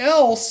everybody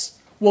else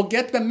will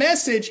get the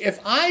message. If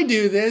I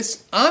do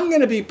this, I'm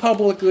going to be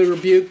publicly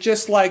rebuked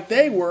just like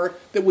they were,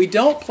 that we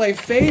don't play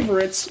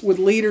favorites with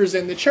leaders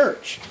in the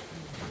church.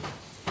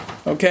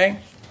 Okay?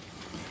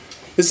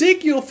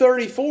 Ezekiel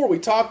 34, we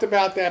talked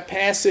about that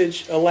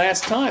passage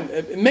last time.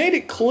 It made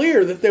it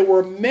clear that there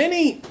were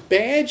many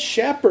bad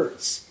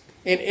shepherds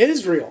in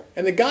Israel.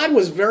 And that God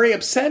was very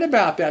upset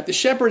about that. The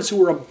shepherds who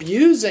were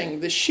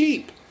abusing the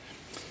sheep.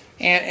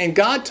 And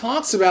God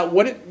talks about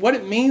what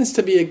it means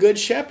to be a good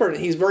shepherd.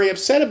 And He's very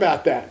upset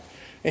about that.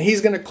 And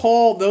He's going to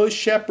call those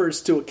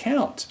shepherds to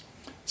account.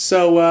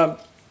 So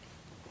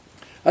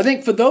I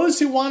think for those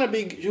who want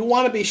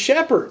to be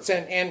shepherds,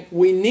 and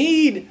we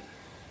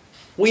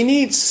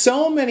need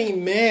so many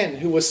men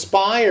who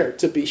aspire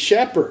to be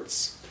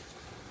shepherds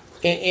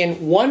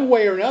in one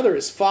way or another,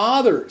 as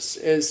fathers,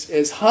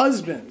 as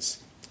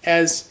husbands,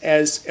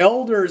 as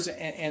elders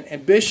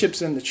and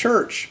bishops in the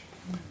church.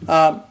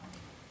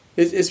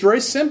 It's very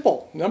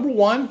simple. Number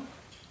one,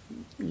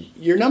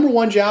 your number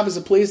one job is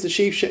to please the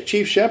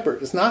chief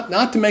shepherd. It's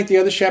not to make the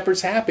other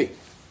shepherds happy.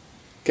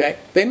 Okay?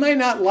 They may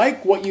not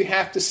like what you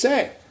have to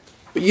say,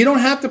 but you don't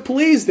have to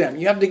please them.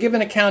 You have to give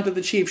an account to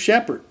the chief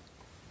shepherd.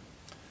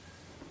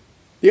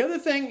 The other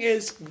thing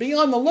is, be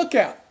on the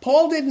lookout.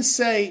 Paul didn't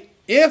say,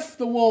 if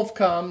the wolf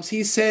comes.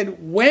 He said,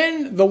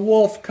 when the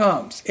wolf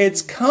comes.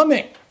 It's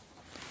coming.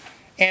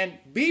 And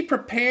be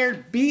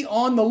prepared, be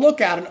on the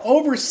lookout. An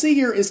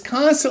overseer is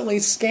constantly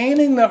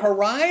scanning the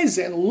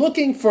horizon,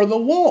 looking for the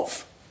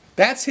wolf.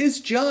 That's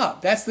his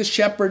job. That's the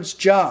shepherd's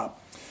job,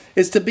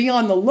 is to be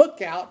on the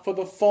lookout for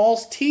the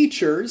false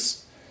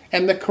teachers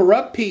and the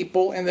corrupt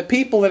people and the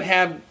people that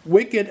have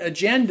wicked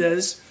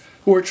agendas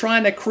who are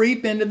trying to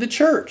creep into the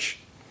church.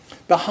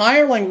 The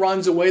hireling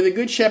runs away. The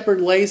good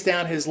shepherd lays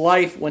down his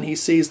life when he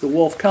sees the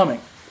wolf coming.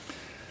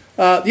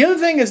 The other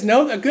thing is,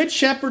 a good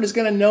shepherd is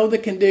going to know the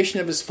condition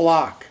of his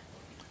flock.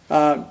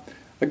 A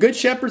good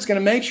shepherd is going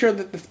to make sure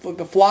that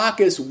the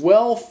flock is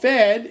well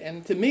fed.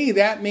 And to me,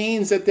 that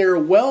means that they're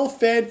well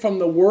fed from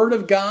the Word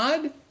of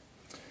God.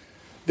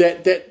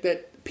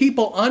 That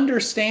people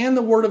understand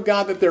the Word of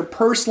God. That they're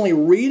personally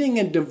reading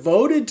and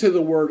devoted to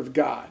the Word of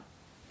God.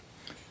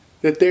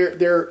 That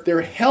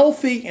they're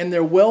healthy and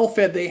they're well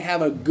fed. They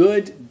have a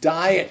good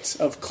diet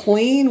of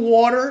clean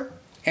water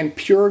and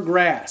pure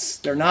grass.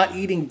 They're not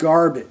eating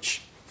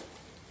garbage.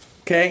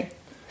 Okay?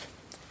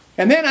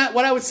 And then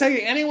what I would say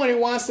to anyone who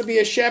wants to be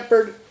a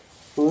shepherd,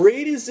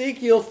 read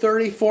Ezekiel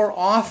 34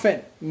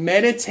 often.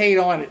 Meditate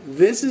on it.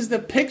 This is the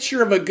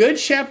picture of a good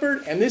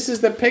shepherd, and this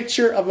is the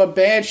picture of a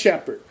bad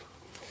shepherd.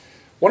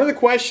 One of the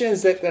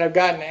questions that I've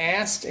gotten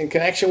asked in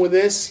connection with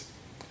this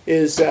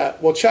is,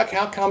 well, Chuck,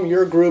 how come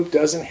your group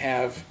doesn't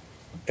have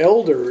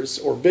elders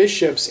or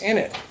bishops in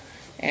it?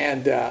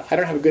 And I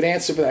don't have a good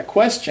answer for that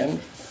question,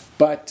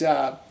 but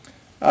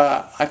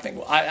I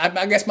think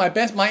I guess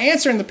my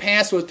answer in the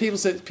past was people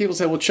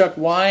said, well, Chuck,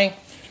 why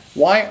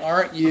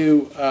aren't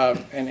you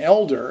an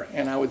elder?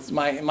 And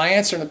my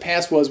answer in the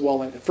past was,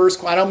 well,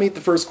 I don't meet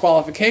the first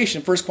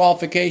qualification. First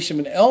qualification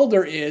of an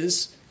elder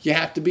is you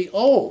have to be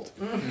old.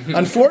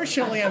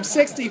 Unfortunately, I'm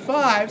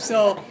 65,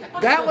 so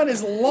that one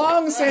has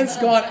long since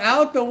gone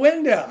out the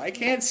window. I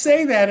can't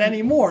say that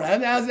anymore. I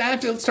have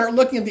to start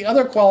looking at the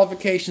other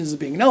qualifications of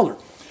being an elder.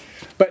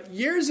 But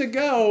years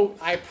ago,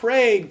 I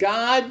prayed,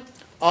 God,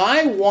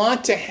 I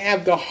want to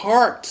have the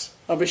heart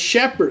of a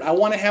shepherd. I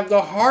want to have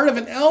the heart of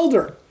an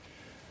elder.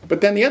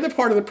 But then the other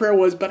part of the prayer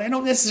was, but I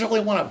don't necessarily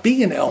want to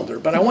be an elder,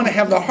 but I want to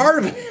have the heart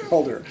of an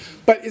elder.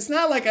 But it's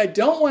not like I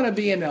don't want to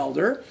be an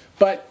elder,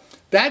 but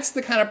that's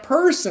the kind of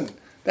person,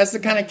 that's the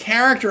kind of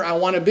character I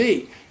want to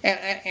be.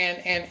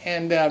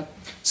 But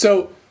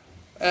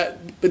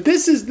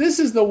this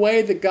is the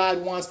way that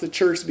God wants the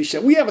church to be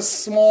shaped. We have a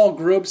small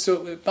group,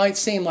 so it might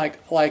seem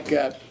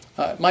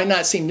might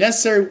not seem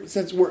necessary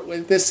since we're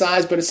at this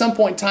size, but at some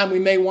point in time we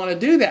may want to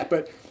do that.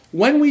 But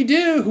when we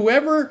do,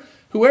 whoever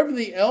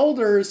the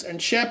elders and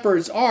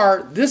shepherds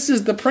are, this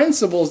is the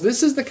principles.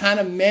 This is the kind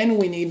of men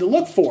we need to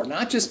look for,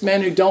 not just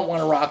men who don't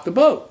want to rock the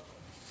boat.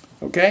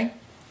 Okay?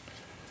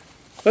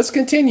 Let's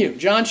continue.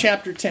 John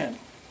chapter 10.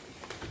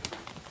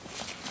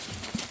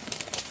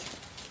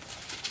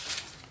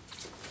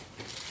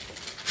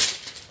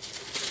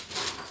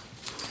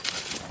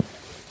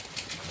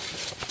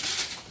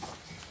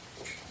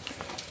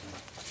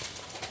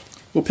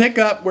 We'll pick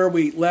up where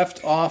we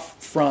left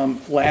off from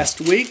last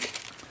week.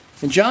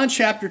 In John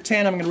chapter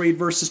 10, I'm going to read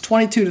verses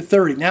 22 to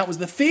 30. Now it was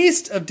the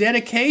feast of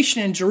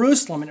dedication in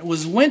Jerusalem, and it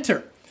was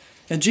winter.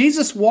 And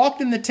Jesus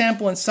walked in the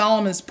temple in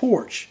Solomon's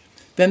porch.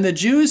 Then the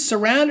Jews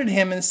surrounded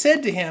him and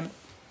said to him,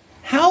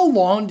 "How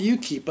long do you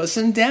keep us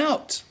in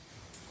doubt?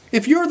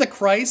 If you're the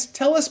Christ,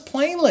 tell us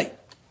plainly."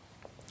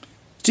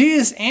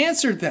 Jesus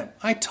answered them,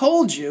 "I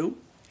told you,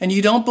 and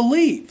you don't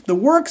believe. The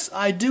works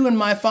I do in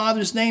my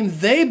Father's name,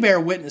 they bear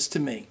witness to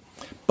me.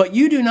 But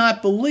you do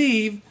not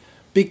believe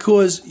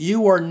because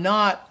you are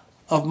not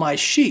of my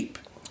sheep.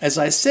 As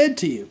I said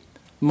to you,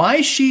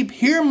 my sheep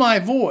hear my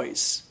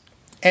voice,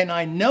 and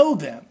I know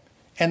them,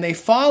 and they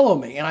follow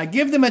me, and I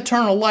give them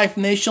eternal life,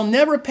 and they shall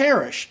never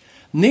perish,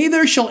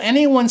 neither shall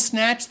anyone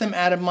snatch them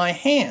out of my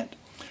hand.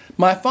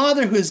 My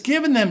Father who has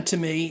given them to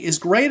me is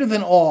greater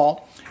than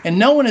all, and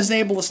no one is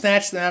able to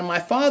snatch them out of my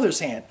Father's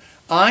hand.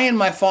 I and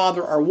my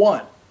Father are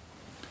one.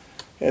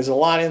 There's a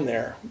lot in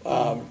there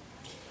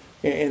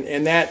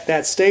in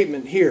that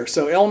statement here.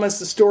 So elements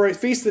of the story,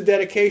 Feast of the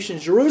Dedication,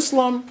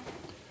 Jerusalem.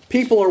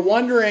 People are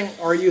wondering,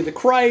 are you the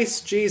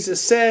Christ? Jesus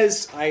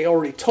says, I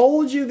already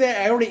told you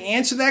that. I already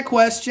answered that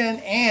question.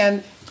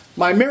 And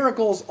my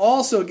miracles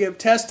also give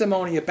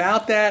testimony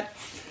about that.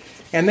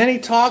 And then he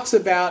talks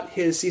about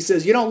he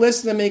says, you don't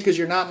listen to me because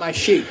you're not my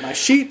sheep. My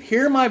sheep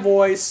hear my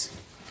voice.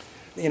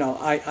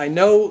 I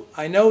know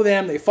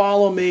them. They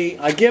follow me.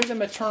 I give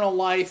them eternal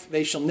life.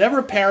 They shall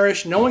never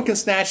perish. No one can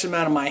snatch them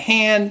out of my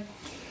hand.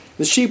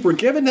 The sheep were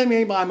given to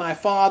me by my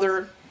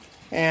Father.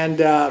 And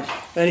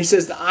then he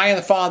says, I and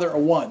the Father are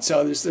one.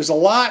 So there's a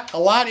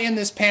lot in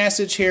this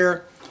passage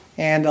here,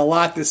 and a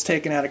lot that's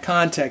taken out of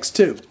context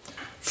too.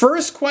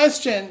 First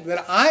question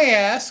that I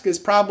ask is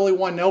probably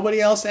one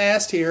nobody else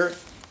asked here.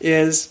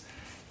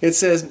 It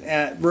says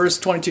at verse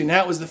 22,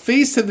 now it was the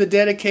Feast of the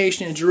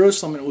Dedication in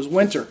Jerusalem, and it was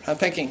winter. I'm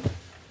thinking,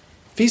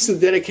 Feast of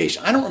the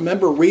Dedication. I don't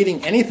remember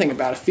reading anything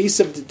about a Feast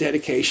of the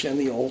Dedication in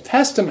the Old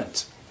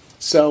Testament.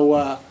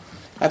 So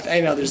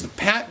I know there's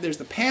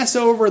the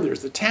Passover,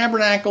 there's the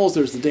Tabernacles,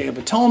 there's the Day of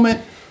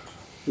Atonement.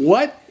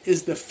 What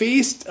is the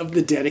Feast of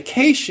the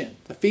Dedication?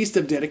 The Feast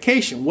of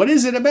Dedication. What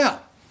is it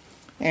about?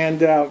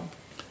 And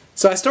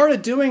so I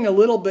started doing a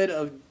little bit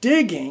of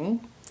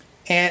digging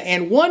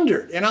and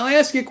wondered. And I'll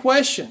ask you a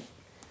question.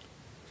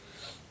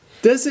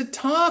 Does it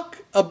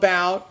talk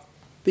about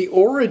the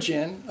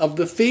origin of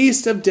the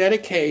Feast of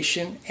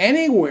Dedication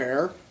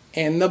anywhere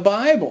in the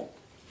Bible?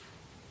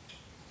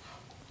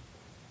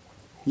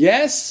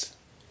 Yes?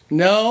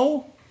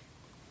 No?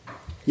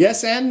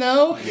 Yes and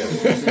no?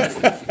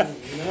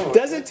 No.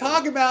 Does it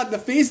talk about the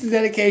Feast of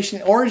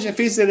Dedication, origin of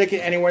Feast of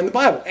Dedication anywhere in the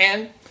Bible?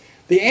 And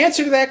the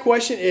answer to that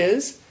question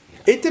is,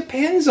 it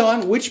depends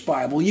on which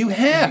Bible you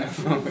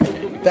have.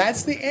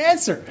 That's the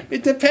answer.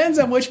 It depends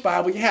on which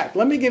Bible you have.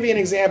 Let me give you an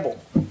example.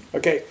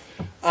 Okay,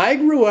 I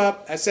grew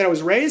up, I said I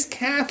was raised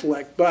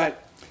Catholic,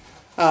 but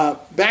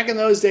back in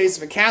those days,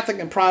 if a Catholic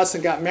and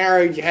Protestant got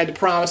married, you had to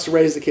promise to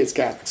raise the kids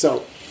Catholic.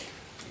 So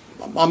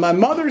on my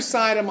mother's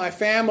side of my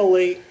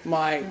family,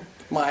 my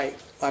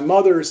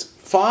mother's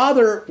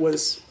father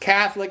was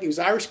Catholic. He was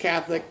Irish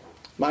Catholic.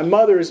 My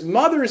mother's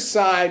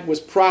side was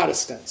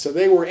Protestant. So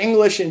they were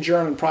English and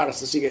German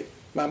Protestants. You get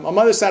my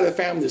mother's side of the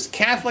family, there's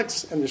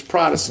Catholics and there's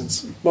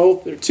Protestants.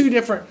 Both, there are two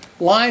different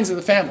lines of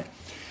the family.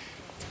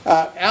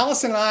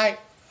 Alice and I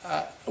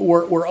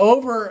were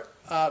over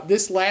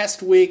this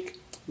last week.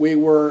 We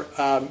were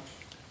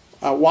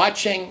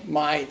watching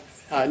my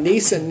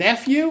niece and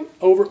nephew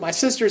over at my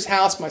sister's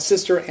house. My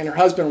sister and her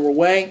husband were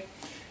away,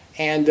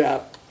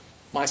 and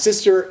my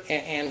sister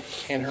and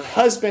her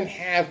husband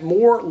have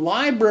more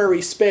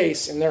library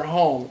space in their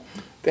home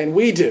than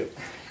we do.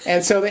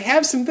 And so they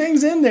have some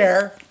things in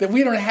there that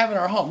we don't have in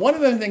our home. One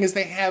of the things is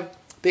they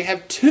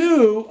have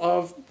two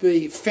of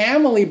the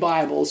family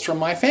Bibles from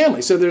my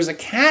family. So there's a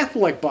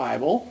Catholic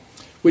Bible,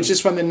 which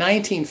is from the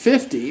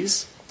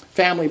 1950s,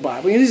 family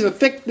Bible. These are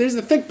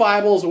the thick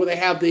Bibles where they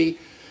have the,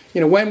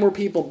 when were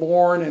people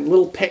born, and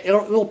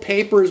little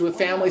papers with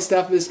family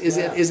stuff is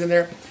in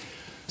there.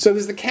 So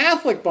there's the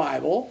Catholic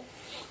Bible,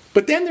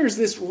 but then there's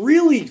this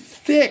really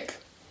thick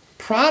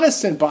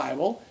Protestant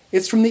Bible.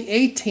 It's from the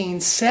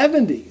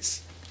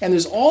 1870s, and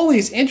there's all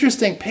these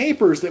interesting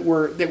papers that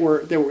were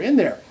in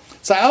there.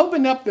 So I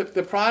opened up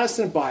the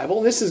Protestant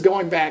Bible. This is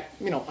going back,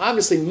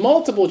 obviously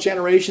multiple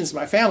generations of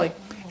my family.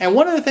 And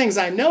one of the things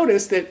I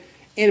noticed that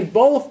in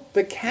both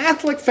the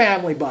Catholic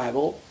family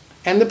Bible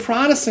and the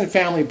Protestant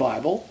family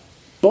Bible,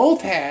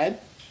 both had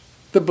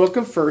the book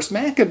of 1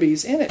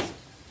 Maccabees in it.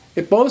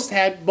 Both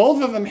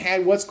of them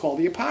had what's called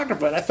the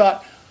Apocrypha. And I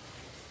thought,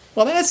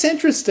 well, that's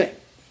interesting.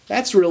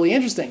 That's really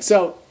interesting.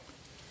 So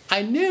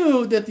I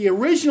knew that the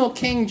original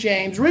King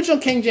James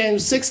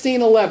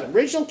 1611.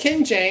 Original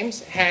King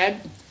James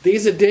had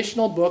these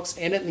additional books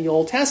in it in the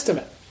Old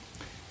Testament.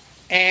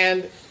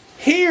 And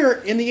here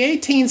in the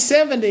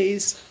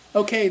 1870s,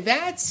 okay,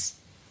 that's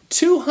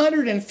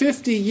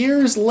 250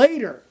 years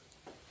later.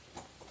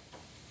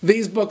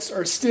 These books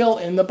are still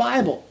in the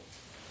Bible.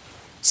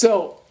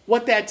 So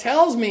what that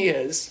tells me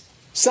is,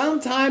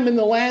 sometime in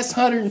the last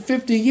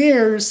 150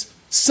 years,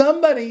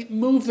 somebody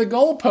moved the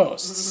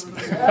goalposts.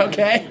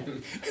 Okay?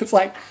 It's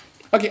like,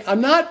 okay,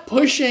 I'm not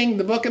pushing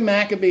the book of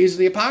Maccabees or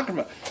the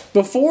Apocrypha.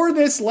 Before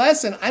this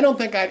lesson, I don't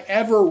think I'd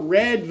ever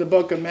read the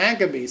book of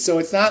Maccabees. So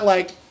it's not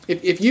like,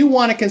 if you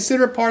want to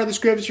consider it part of the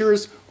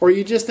Scriptures, or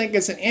you just think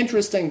it's an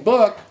interesting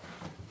book,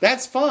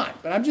 that's fine.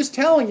 But I'm just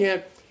telling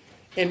you,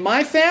 in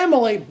my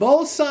family,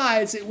 both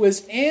sides, it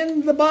was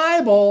in the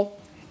Bible,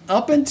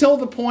 up until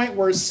the point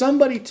where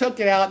somebody took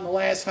it out in the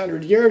last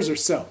 100 years or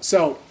so.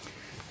 So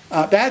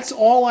that's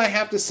all I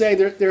have to say.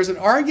 There's an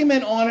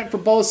argument on it for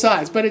both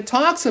sides, but it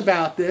talks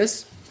about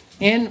this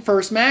in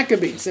First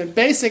Maccabees. And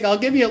I'll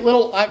give you a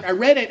little, I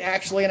read it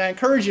actually, and I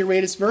encourage you to read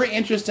it. It's very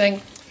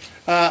interesting.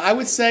 I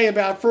would say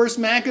about First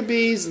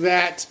Maccabees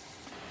that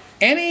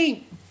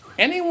anyone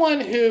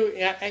who,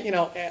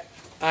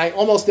 I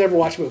almost never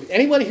watch movies.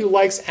 Anyone who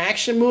likes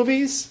action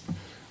movies,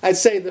 I'd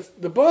say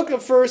the book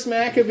of First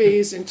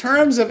Maccabees, in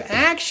terms of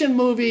action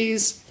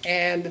movies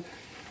and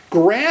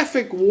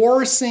graphic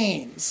war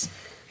scenes,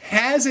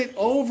 has it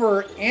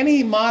over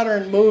any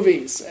modern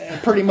movies,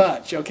 pretty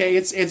much. Okay,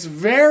 it's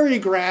very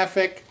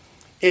graphic.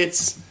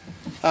 It's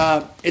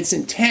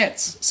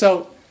intense.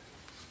 So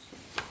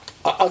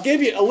I'll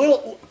give you a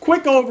little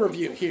quick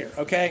overview here.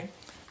 Okay.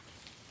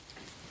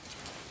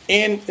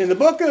 In the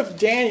book of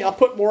Daniel, I'll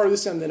put more of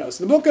this in the notes.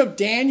 In the book of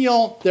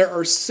Daniel, there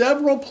are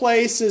several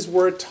places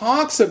where it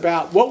talks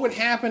about what would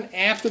happen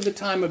after the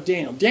time of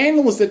Daniel.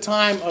 Daniel was the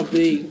time of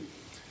the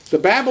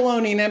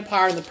Babylonian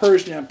Empire and the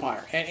Persian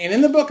Empire. And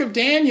in the book of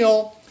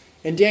Daniel,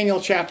 in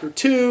Daniel chapter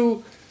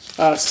 2,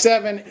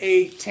 7,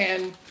 8,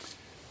 10,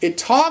 it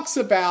talks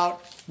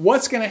about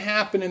what's going to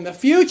happen in the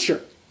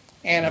future.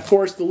 And of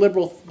course, the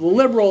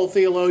liberal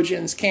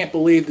theologians can't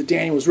believe that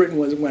Daniel was written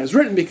when it was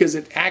written, because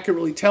it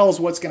accurately tells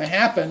what's going to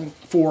happen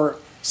for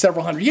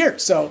several hundred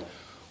years. So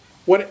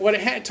what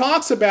it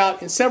talks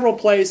about in several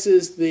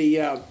places,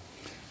 it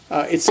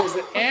says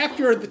that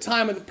after the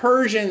time of the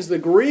Persians, the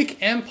Greek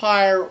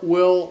Empire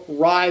will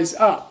rise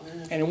up.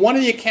 And in one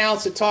of the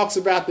accounts, it talks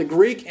about the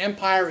Greek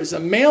Empire is a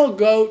male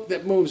goat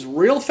that moves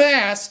real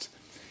fast.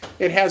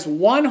 It has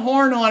one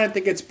horn on it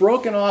that gets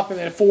broken off, and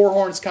then 4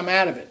 horns come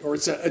out of it. Or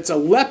it's a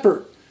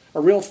leopard, a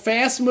real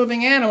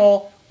fast-moving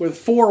animal with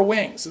 4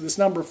 wings, so this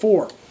number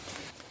 4.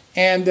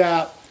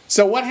 And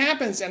so what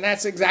happens, and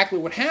that's exactly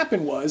what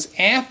happened, was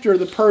after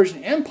the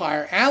Persian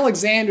Empire,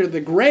 Alexander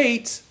the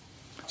Great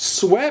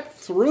swept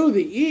through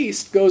the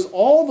east, goes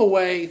all the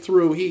way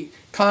through. He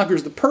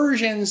conquers the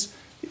Persians,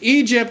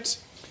 Egypt.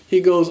 He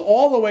goes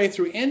all the way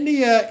through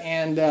India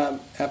and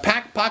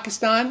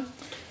Pakistan.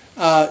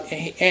 But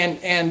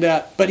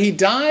he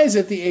dies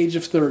at the age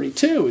of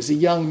 32 as a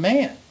young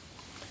man.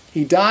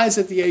 He dies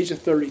at the age of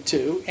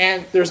 32,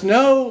 and there's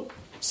no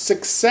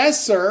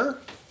successor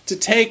to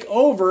take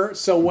over.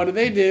 So what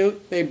do?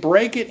 They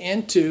break it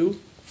into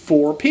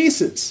 4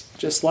 pieces,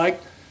 just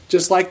like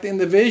in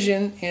the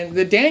vision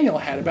that Daniel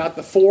had about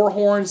the 4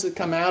 horns that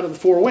come out of the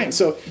 4 wings.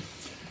 So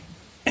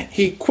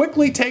he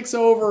quickly takes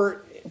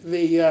over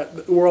the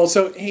world.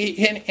 So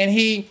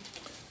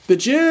the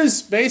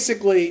Jews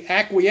basically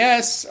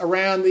acquiesce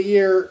around the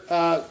year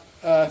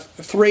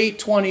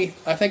 320.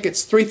 I think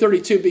it's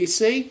 332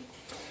 BC.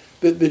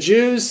 The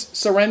Jews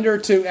surrender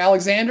to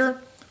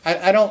Alexander.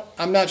 I don't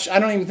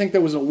even think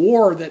there was a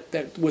war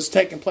that was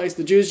taking place.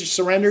 The Jews just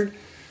surrendered,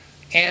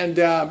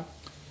 and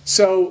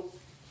so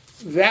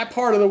that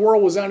part of the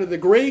world was under the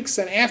Greeks.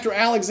 And after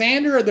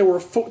Alexander, there were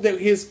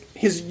his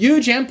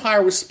huge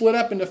empire was split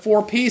up into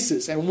 4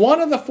 pieces, and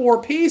one of the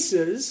 4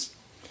 pieces,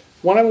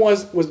 one of them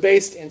was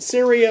based in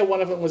Syria,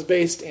 one of them was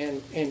based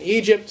in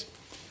Egypt,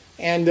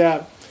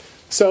 and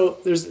so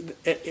there's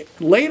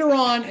later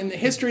on in the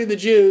history of the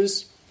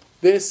Jews,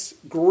 this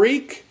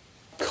Greek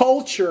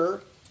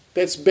culture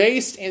that's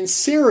based in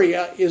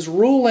Syria is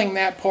ruling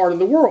that part of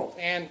the world.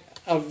 And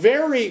a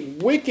very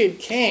wicked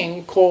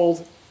king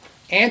called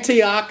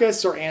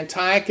Antiochus or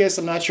Antiochus,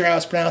 I'm not sure how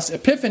it's pronounced,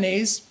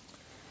 Epiphanes,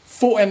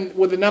 and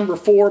with the number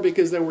 4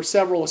 because there were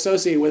several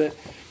associated with it.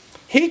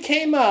 He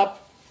came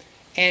up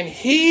and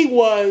he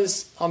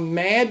was a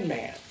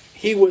madman.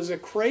 He was a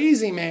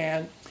crazy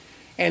man,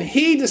 and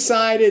he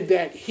decided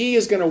that he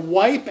is going to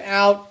wipe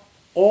out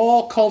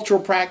all cultural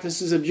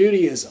practices of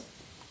Judaism.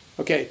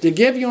 Okay, to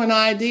give you an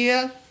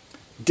idea,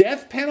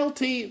 death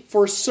penalty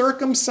for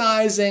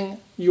circumcising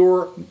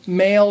your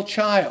male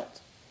child.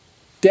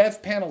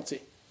 Death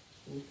penalty.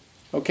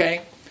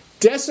 Okay?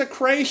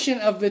 Desecration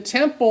of the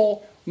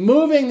temple,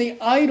 moving the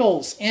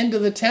idols into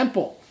the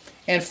temple,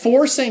 and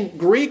forcing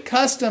Greek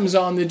customs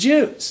on the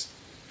Jews.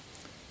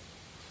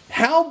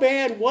 How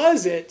bad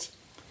was it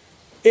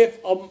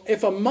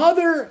if a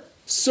mother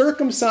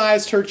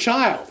circumcised her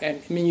child?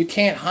 And I mean, you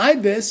can't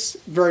hide this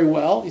very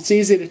well. It's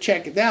easy to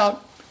check it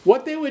out.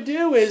 What they would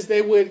do is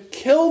they would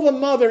kill the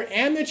mother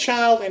and the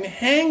child and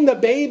hang the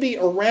baby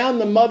around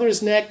the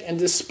mother's neck and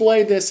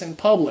display this in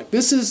public.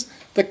 This is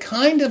the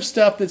kind of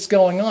stuff that's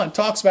going on. It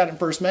talks about it in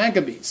First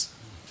Maccabees.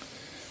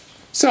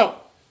 So,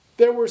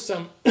 there were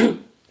some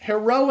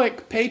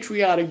heroic,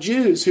 patriotic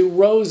Jews who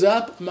rose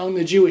up among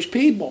the Jewish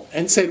people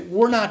and said,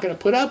 we're not going to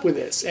put up with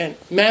this. And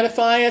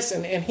Mattathias,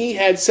 and he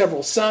had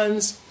several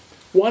sons.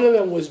 One of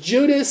them was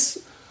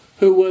Judas,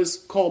 who was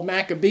called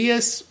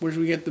Maccabeus, where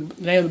we get the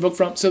name of the book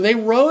from. So they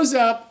rose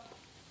up,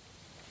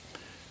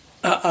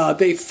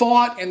 they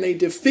fought, and they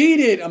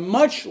defeated a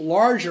much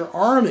larger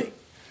army.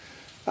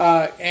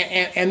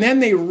 And then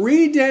they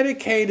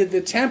rededicated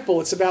the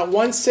temple. It's about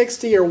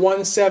 160 or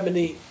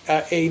 170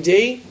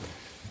 AD.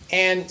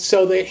 And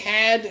so they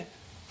had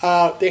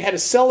They had a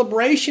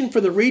celebration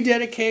for the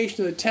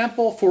rededication of the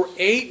temple for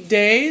 8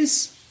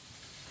 days.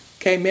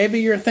 Okay, maybe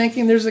you're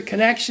thinking there's a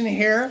connection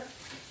here.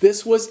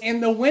 This was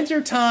in the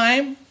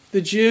wintertime.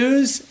 The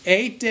Jews,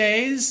 8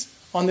 days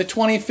on the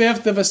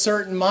 25th of a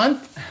certain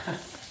month.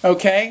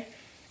 Okay,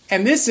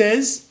 and this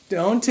is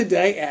known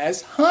today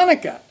as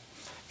Hanukkah.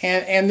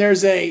 And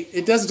there's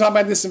it doesn't talk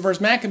about this in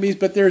First Maccabees,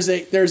 but there's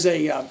a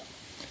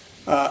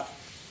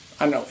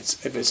I don't know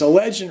if it's a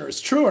legend or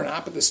it's true or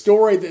not, but the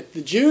story that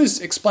the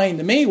Jews explained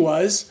to me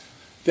was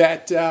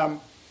that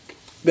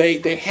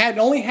they had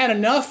only had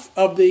enough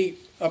of the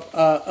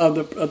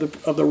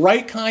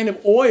right kind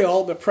of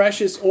oil, the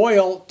precious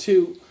oil,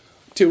 to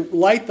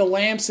light the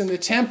lamps in the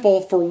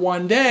temple for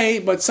 1 day,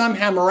 but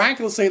somehow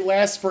miraculously it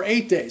lasts for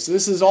 8 days. So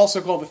this is also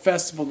called the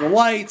Festival of the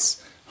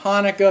Lights,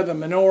 Hanukkah, the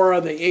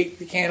menorah,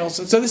 the candles.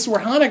 So this is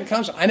where Hanukkah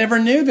comes from. I never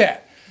knew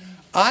that.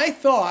 I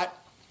thought,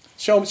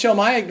 show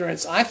my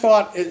ignorance, I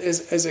thought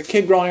as a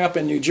kid growing up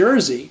in New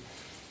Jersey,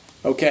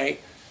 okay,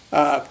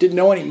 didn't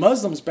know any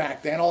Muslims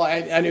back then.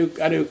 I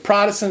knew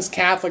Protestants,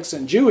 Catholics,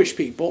 and Jewish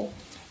people.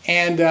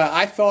 And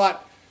I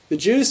thought the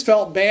Jews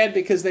felt bad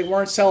because they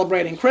weren't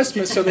celebrating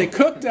Christmas, so they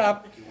cooked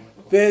up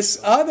this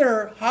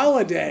other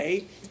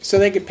holiday so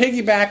they could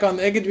piggyback on,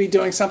 they could be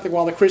doing something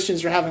while the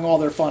Christians are having all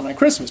their fun on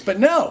Christmas. But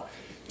no,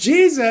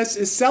 Jesus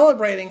is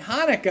celebrating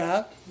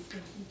Hanukkah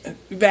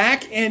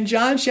back in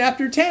John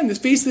chapter 10, the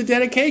Feast of the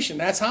Dedication.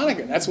 That's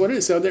Hanukkah. That's what it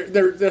is. So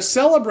they're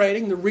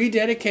celebrating the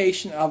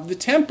rededication of the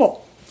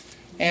temple.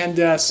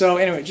 And so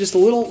anyway, just a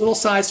little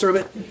side story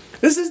of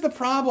it. This is the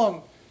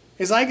problem.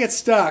 Is I get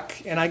stuck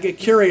and I get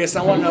curious.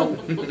 I want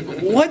to know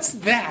what's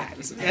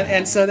that,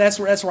 and so that's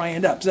where I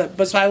end up.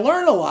 So I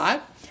learn a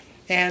lot,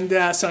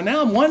 and so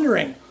now I'm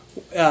wondering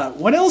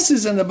what else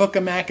is in the book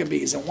of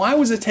Maccabees and why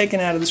was it taken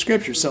out of the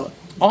scripture? So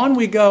on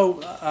we go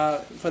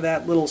for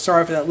that little.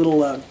 Sorry for that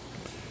little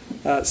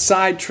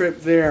side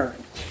trip there.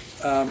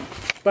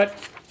 But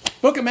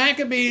book of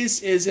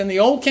Maccabees is in the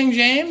Old King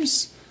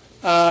James.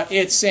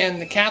 It's in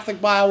the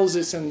Catholic Bibles,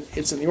 it's in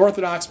the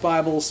Orthodox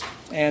Bibles,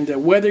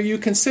 and whether you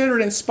consider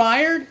it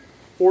inspired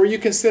or you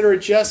consider it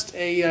just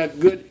a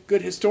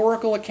good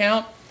historical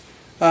account,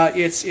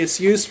 it's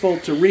useful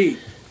to read.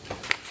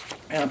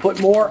 And I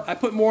put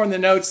more in the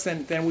notes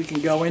than we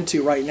can go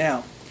into right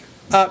now.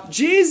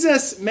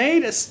 Jesus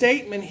made a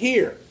statement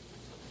here,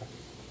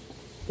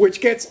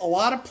 which gets a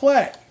lot of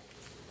play.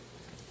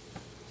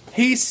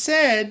 He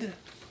said,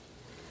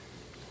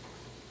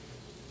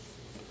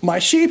 "My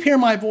sheep hear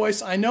my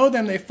voice, I know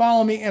them, they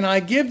follow me, and I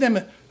give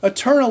them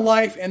eternal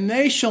life, and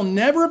they shall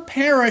never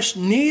perish,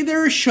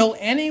 neither shall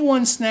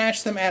anyone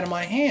snatch them out of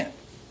my hand."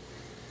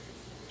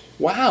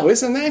 Wow,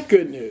 isn't that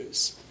good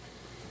news?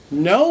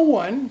 No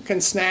one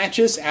can snatch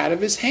us out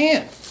of his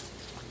hand.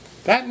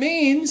 That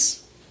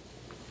means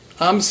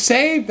I'm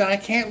saved and I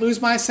can't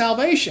lose my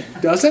salvation,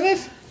 doesn't it?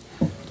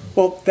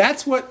 Well,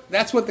 that's what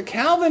the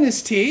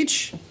Calvinists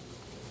teach.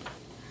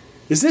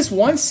 Is this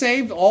once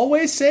saved,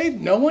 always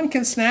saved? No one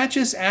can snatch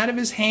us out of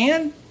his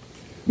hand?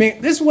 I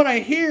mean, this is what I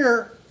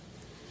hear.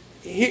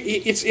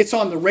 It's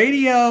on the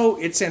radio.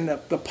 It's in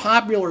the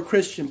popular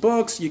Christian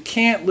books. You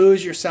can't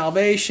lose your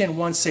salvation.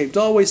 Once saved,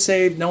 always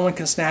saved. No one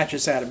can snatch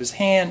us out of his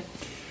hand.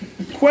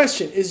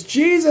 Question, is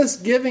Jesus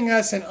giving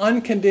us an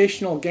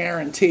unconditional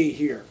guarantee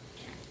here?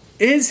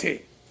 Is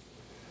he?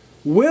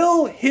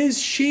 Will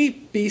his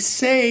sheep be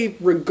saved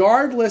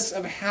regardless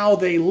of how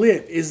they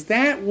live? Is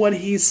that what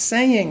he's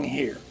saying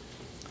here?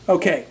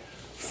 Okay,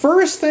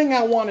 first thing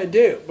I want to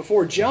do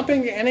before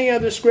jumping to any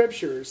other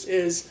scriptures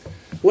is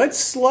let's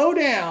slow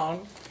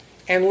down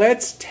and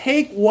let's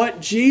take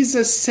what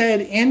Jesus said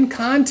in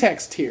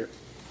context here.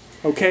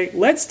 Okay,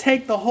 let's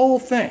take the whole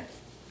thing.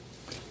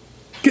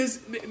 Because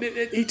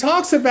he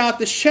talks about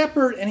the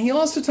shepherd and he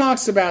also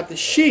talks about the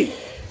sheep.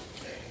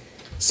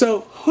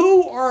 So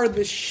who are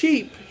the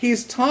sheep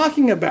he's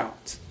talking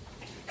about?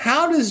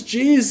 How does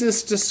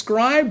Jesus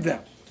describe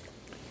them?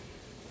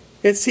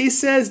 He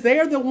says they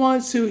are the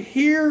ones who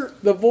hear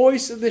the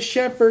voice of the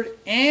shepherd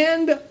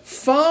and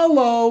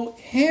follow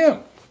him.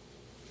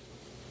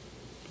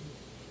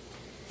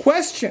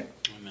 Question.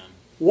 Amen.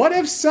 What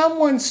if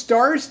someone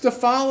starts to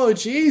follow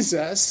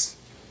Jesus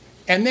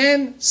and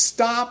then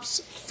stops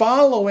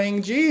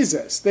following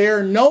Jesus? They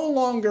are no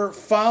longer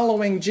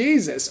following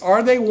Jesus.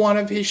 Are they one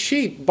of his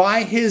sheep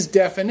by his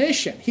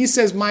definition? He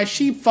says, "My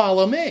sheep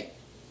follow me."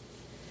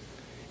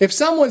 If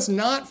someone's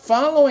not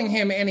following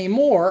him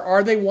anymore,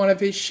 are they one of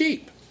his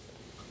sheep?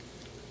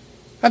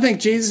 I think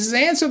Jesus has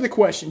answered the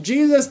question.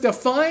 Jesus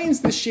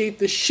defines the sheep.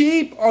 The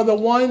sheep are the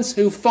ones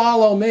who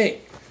follow me.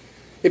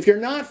 If you're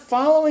not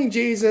following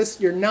Jesus,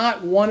 you're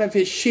not one of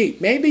his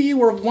sheep. Maybe you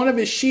were one of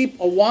his sheep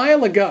a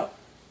while ago.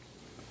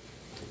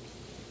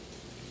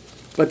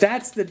 But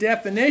that's the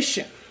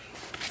definition.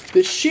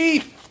 The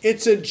sheep,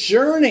 it's a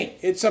journey.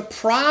 It's a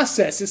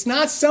process. It's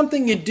not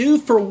something you do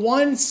for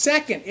 1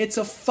 second. It's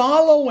a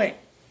following.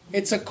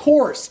 It's a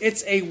course.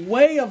 It's a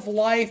way of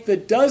life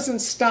that doesn't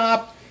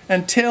stop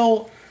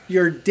until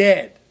you're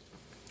dead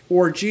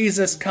or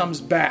Jesus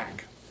comes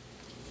back.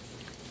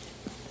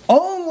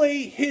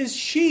 Only his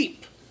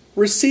sheep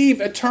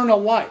receive eternal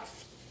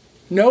life.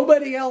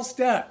 Nobody else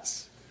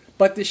does.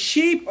 But the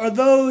sheep are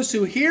those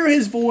who hear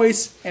his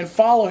voice and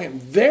follow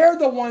him. They're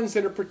the ones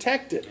that are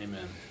protected.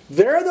 Amen.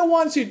 They're the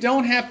ones who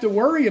don't have to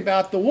worry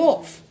about the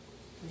wolf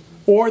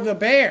or the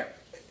bear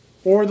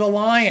or the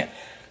lion.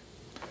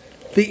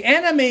 The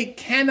enemy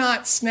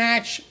cannot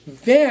snatch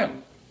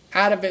them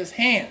out of his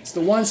hands,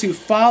 the ones who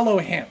follow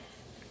him.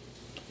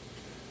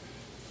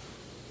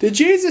 Did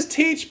Jesus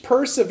teach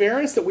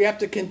perseverance, that we have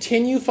to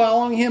continue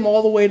following him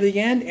all the way to the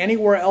end,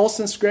 anywhere else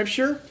in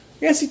Scripture?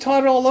 Yes, he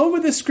taught it all over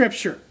the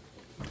Scripture.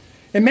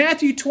 In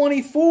Matthew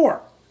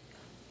 24,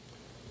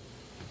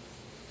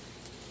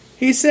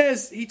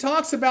 he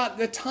talks about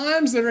the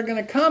times that are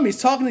going to come. He's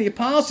talking to the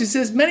apostles. He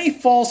says, many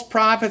false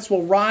prophets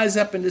will rise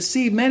up and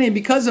deceive many, and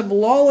because of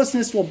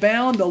lawlessness will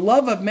abound, the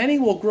love of many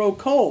will grow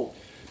cold.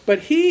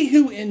 But he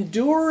who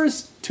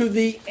endures to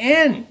the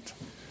end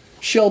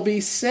shall be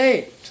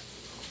saved.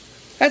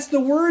 That's the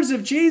words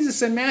of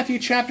Jesus in Matthew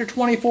chapter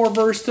 24,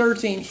 verse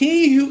 13.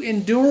 He who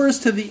endures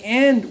to the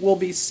end will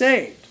be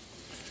saved.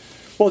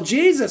 Well,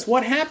 Jesus,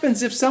 what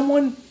happens if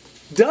someone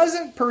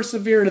doesn't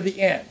persevere to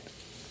the end?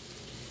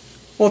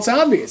 Well, it's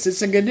obvious.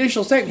 It's a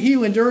conditional statement. He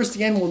who endures to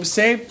the end will be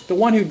saved. The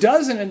one who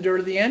doesn't endure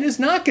to the end is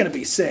not going to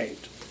be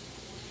saved.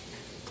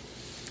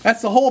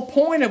 That's the whole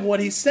point of what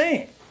he's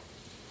saying.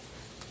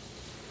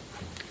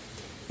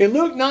 In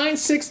Luke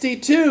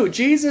 9:62,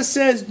 Jesus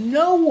says,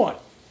 no one,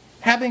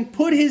 having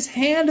put his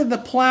hand to the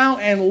plow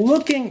and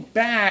looking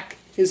back,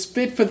 is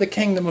fit for the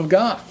kingdom of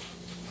God.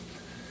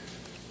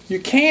 You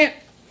can't,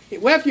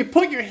 well, if you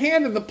put your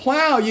hand to the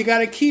plow, you got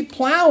to keep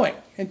plowing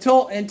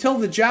until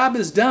the job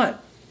is done.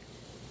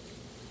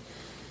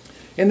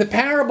 In the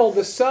parable of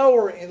the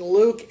sower in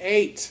Luke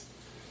 8,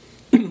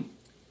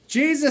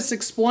 Jesus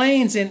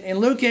explains in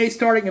Luke 8,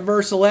 starting in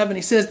verse 11,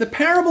 he says, the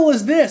parable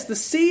is this, the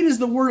seed is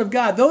the word of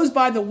God. Those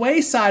by the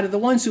wayside are the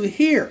ones who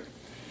hear.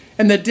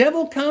 And the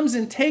devil comes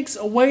and takes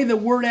away the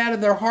word out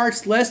of their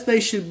hearts, lest they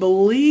should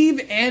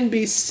believe and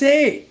be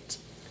saved.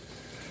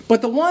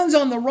 But the ones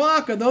on the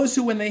rock are those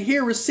who, when they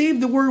hear, receive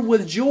the word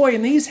with joy,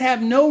 and these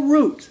have no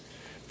root.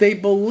 They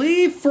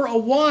believe for a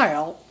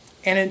while,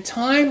 and in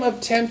time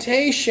of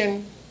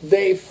temptation,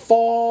 they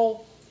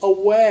fall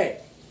away.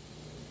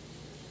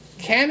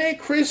 Can a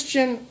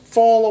Christian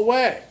fall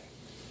away?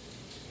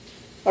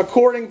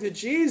 According to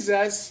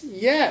Jesus,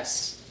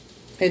 yes.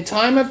 In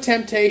time of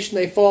temptation,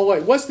 they fall away.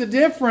 What's the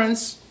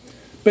difference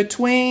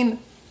between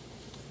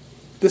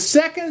the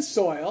second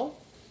soil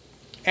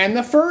and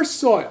the first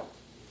soil?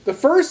 The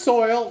first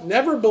soil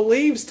never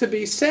believes to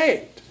be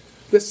saved.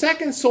 The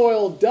second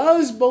soil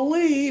does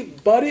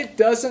believe, but it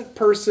doesn't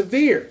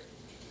persevere.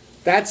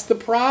 That's the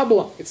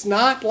problem. It's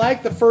not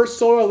like the first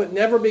soil that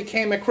never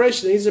became a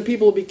Christian. These are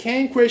people who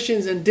became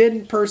Christians and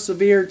didn't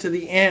persevere to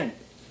the end.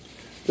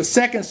 The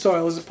second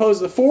soil, as opposed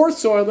to the fourth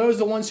soil, those are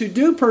the ones who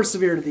do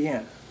persevere to the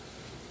end.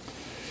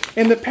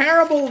 In the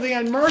parable of the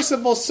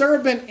unmerciful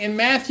servant in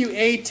Matthew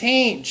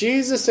 18,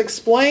 Jesus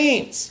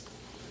explains.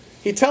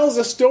 He tells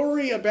a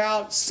story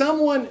about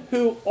someone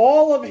who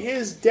all of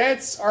his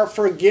debts are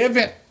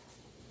forgiven.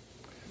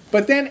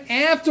 But then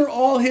after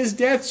all his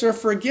debts are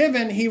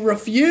forgiven, he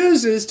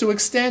refuses to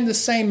extend the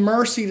same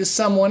mercy to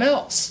someone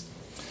else.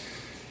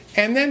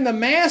 And then the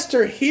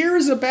master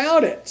hears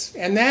about it.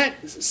 And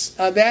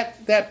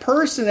that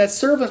person, that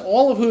servant,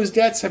 all of whose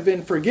debts have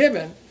been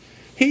forgiven,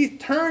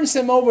 he's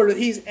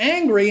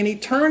angry and he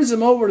turns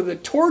him over to the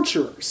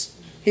torturers.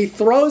 He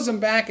throws him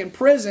back in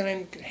prison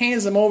and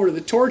hands him over to the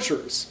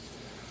torturers.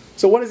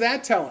 So what does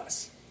that tell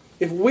us?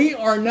 If we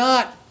are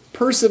not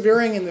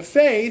persevering in the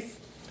faith,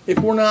 if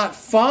we're not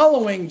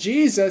following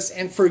Jesus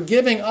and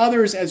forgiving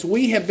others as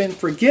we have been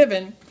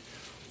forgiven,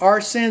 our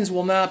sins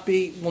will not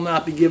be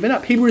given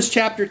up. Hebrews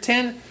chapter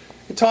 10,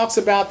 it talks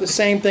about the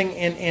same thing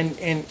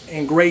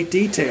in great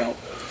detail.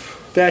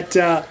 That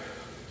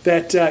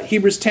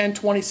Hebrews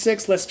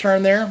 10:26, let's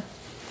turn there.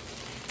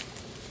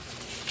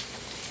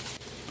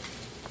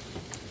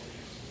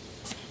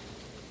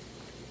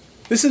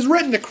 This is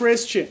written to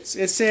Christians.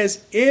 It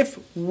says, if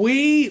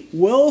we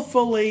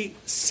willfully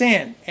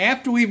sin,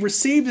 after we've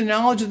received the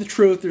knowledge of the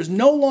truth, there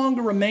no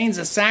longer remains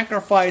a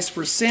sacrifice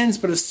for sins,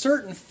 but a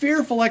certain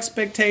fearful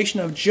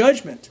expectation of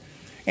judgment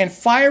and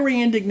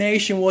fiery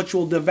indignation which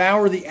will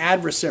devour the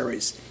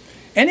adversaries.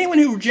 Anyone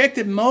who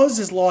rejected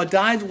Moses' law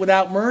died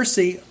without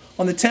mercy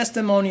on the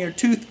testimony of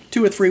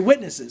two or three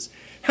witnesses.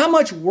 How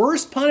much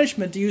worse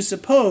punishment do you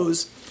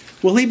suppose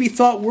will he be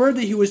thought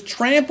worthy who has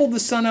trampled the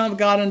Son of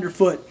God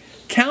underfoot,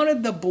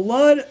 counted the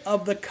blood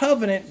of the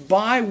covenant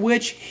by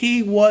which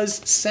he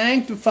was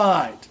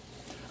sanctified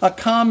a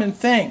common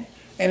thing,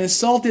 and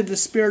insulted the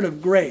Spirit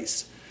of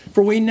grace?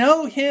 For we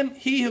know him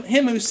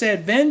who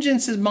said,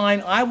 vengeance is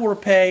mine, I will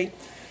repay,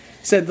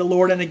 said the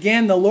Lord. And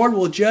again, the Lord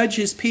will judge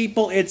his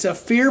people. It's a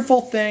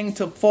fearful thing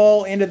to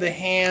fall into the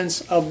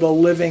hands of the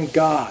living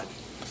God.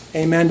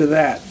 Amen to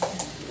that.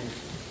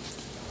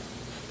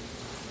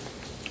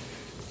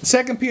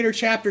 2 Peter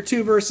chapter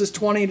 2, verses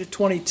 20 to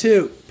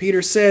 22.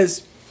 Peter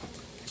says,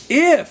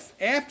 if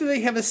after they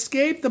have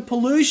escaped the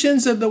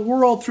pollutions of the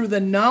world through the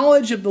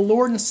knowledge of the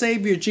Lord and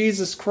Savior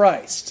Jesus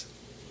Christ,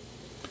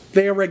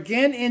 they are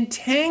again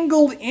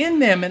entangled in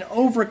them and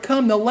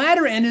overcome. The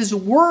latter end is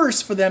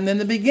worse for them than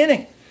the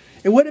beginning.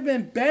 It would have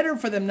been better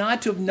for them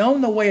not to have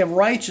known the way of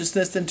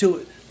righteousness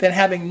than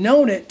having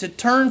known it, to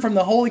turn from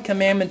the holy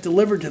commandment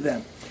delivered to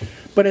them.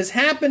 But as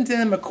happened to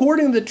them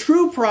according to the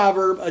true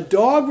proverb, a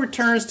dog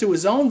returns to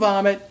his own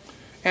vomit,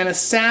 and a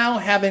sow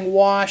having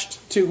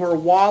washed to her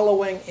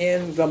wallowing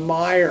in the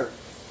mire.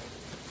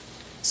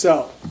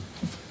 So,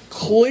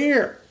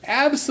 clear,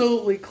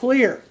 absolutely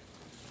clear.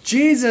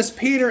 Jesus,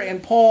 Peter,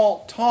 and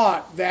Paul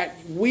taught that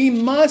we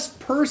must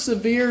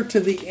persevere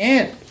to the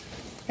end.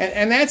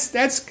 And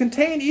that's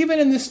contained even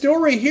in the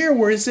story here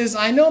where it says,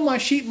 I know my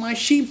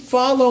sheep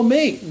follow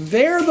me.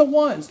 They're the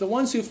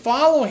ones who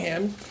follow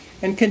him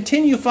and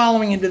continue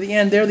following him to the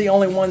end. They're the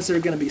only ones that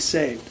are going to be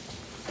saved.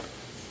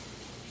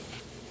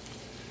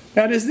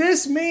 Now, does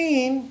this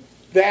mean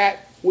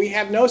that we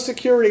have no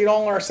security at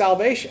all in our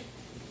salvation?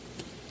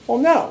 Well,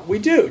 no, we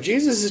do.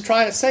 Jesus is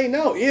trying to say,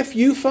 no, if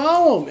you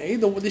follow me,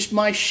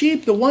 my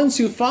sheep, the ones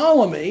who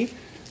follow me,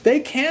 they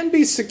can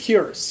be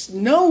secure.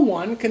 No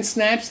one can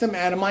snatch them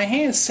out of my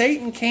hand.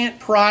 Satan can't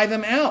pry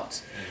them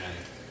out.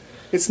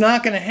 It's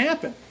not going to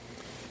happen.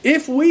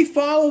 If we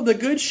follow the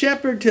Good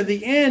Shepherd to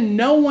the end,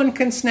 no one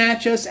can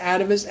snatch us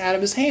out of his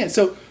hand.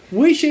 So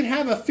we should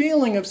have a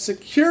feeling of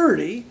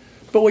security,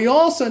 but we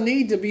also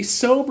need to be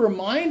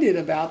sober-minded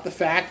about the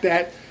fact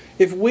that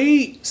if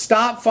we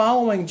stop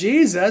following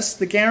Jesus,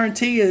 the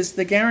guarantee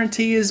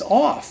is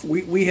off.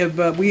 We have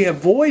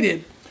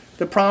voided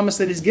the promise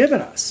that he's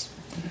given us.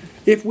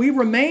 If we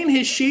remain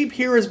his sheep,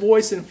 hear his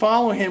voice, and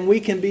follow him, we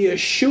can be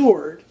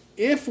assured,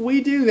 if we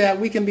do that,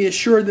 we can be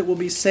assured that we'll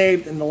be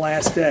saved in the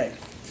last day.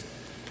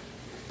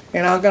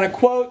 And I'm going to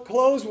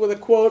close with a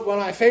quote, one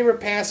of my favorite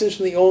passages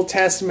from the Old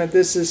Testament.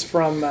 This is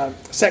from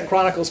 2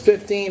 Chronicles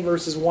 15,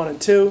 verses 1 and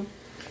 2,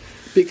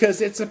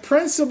 because it's a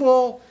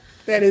principle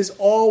that is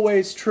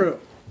always true.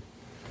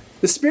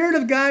 The Spirit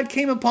of God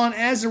came upon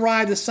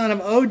Azariah, the son of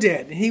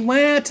Oded, and he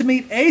went out to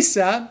meet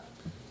Asa,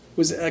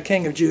 was a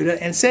king of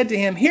Judah, and said to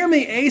him, hear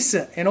me,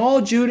 Asa, and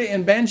all Judah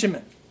and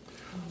Benjamin.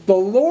 The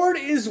Lord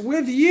is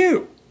with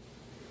you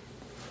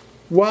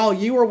while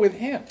you are with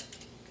him.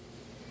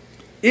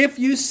 If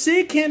you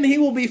seek him, he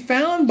will be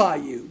found by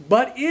you.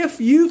 But if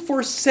you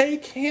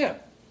forsake him,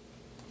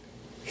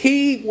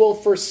 he will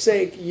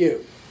forsake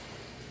you.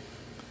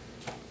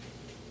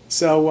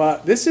 So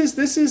this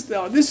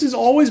has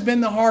always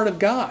been the heart of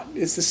God.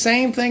 It's the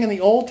same thing in the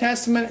Old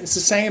Testament. It's the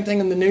same thing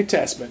in the New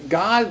Testament.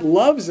 God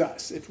loves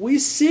us. If we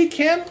seek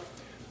him,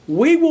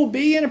 we will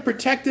be in a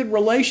protected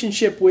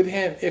relationship with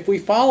him if we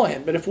follow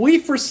him. But if we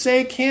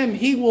forsake him,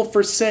 he will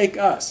forsake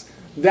us.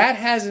 That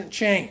hasn't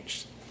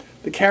changed.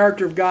 The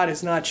character of God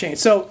has not changed.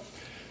 So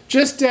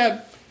just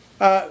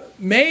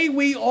may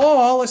we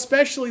all,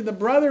 especially the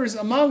brothers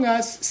among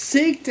us,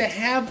 seek to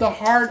have the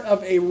heart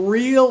of a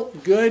real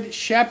good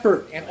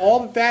shepherd. And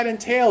all that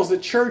entails, the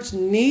church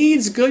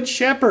needs good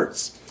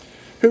shepherds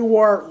who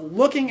are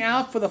looking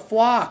out for the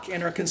flock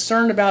and are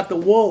concerned about the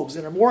wolves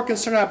and are more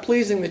concerned about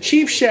pleasing the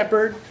chief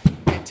shepherd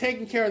and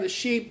taking care of the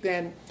sheep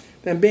than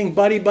being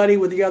buddy-buddy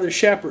with the other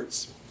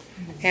shepherds.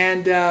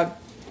 And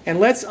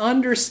let's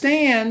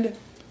understand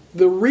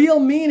the real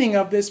meaning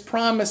of this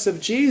promise of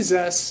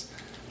Jesus,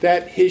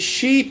 that his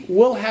sheep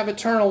will have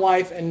eternal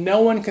life and no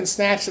one can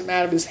snatch them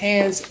out of his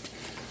hands,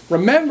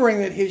 remembering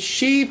that his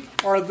sheep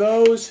are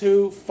those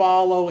who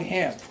follow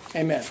him.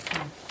 Amen.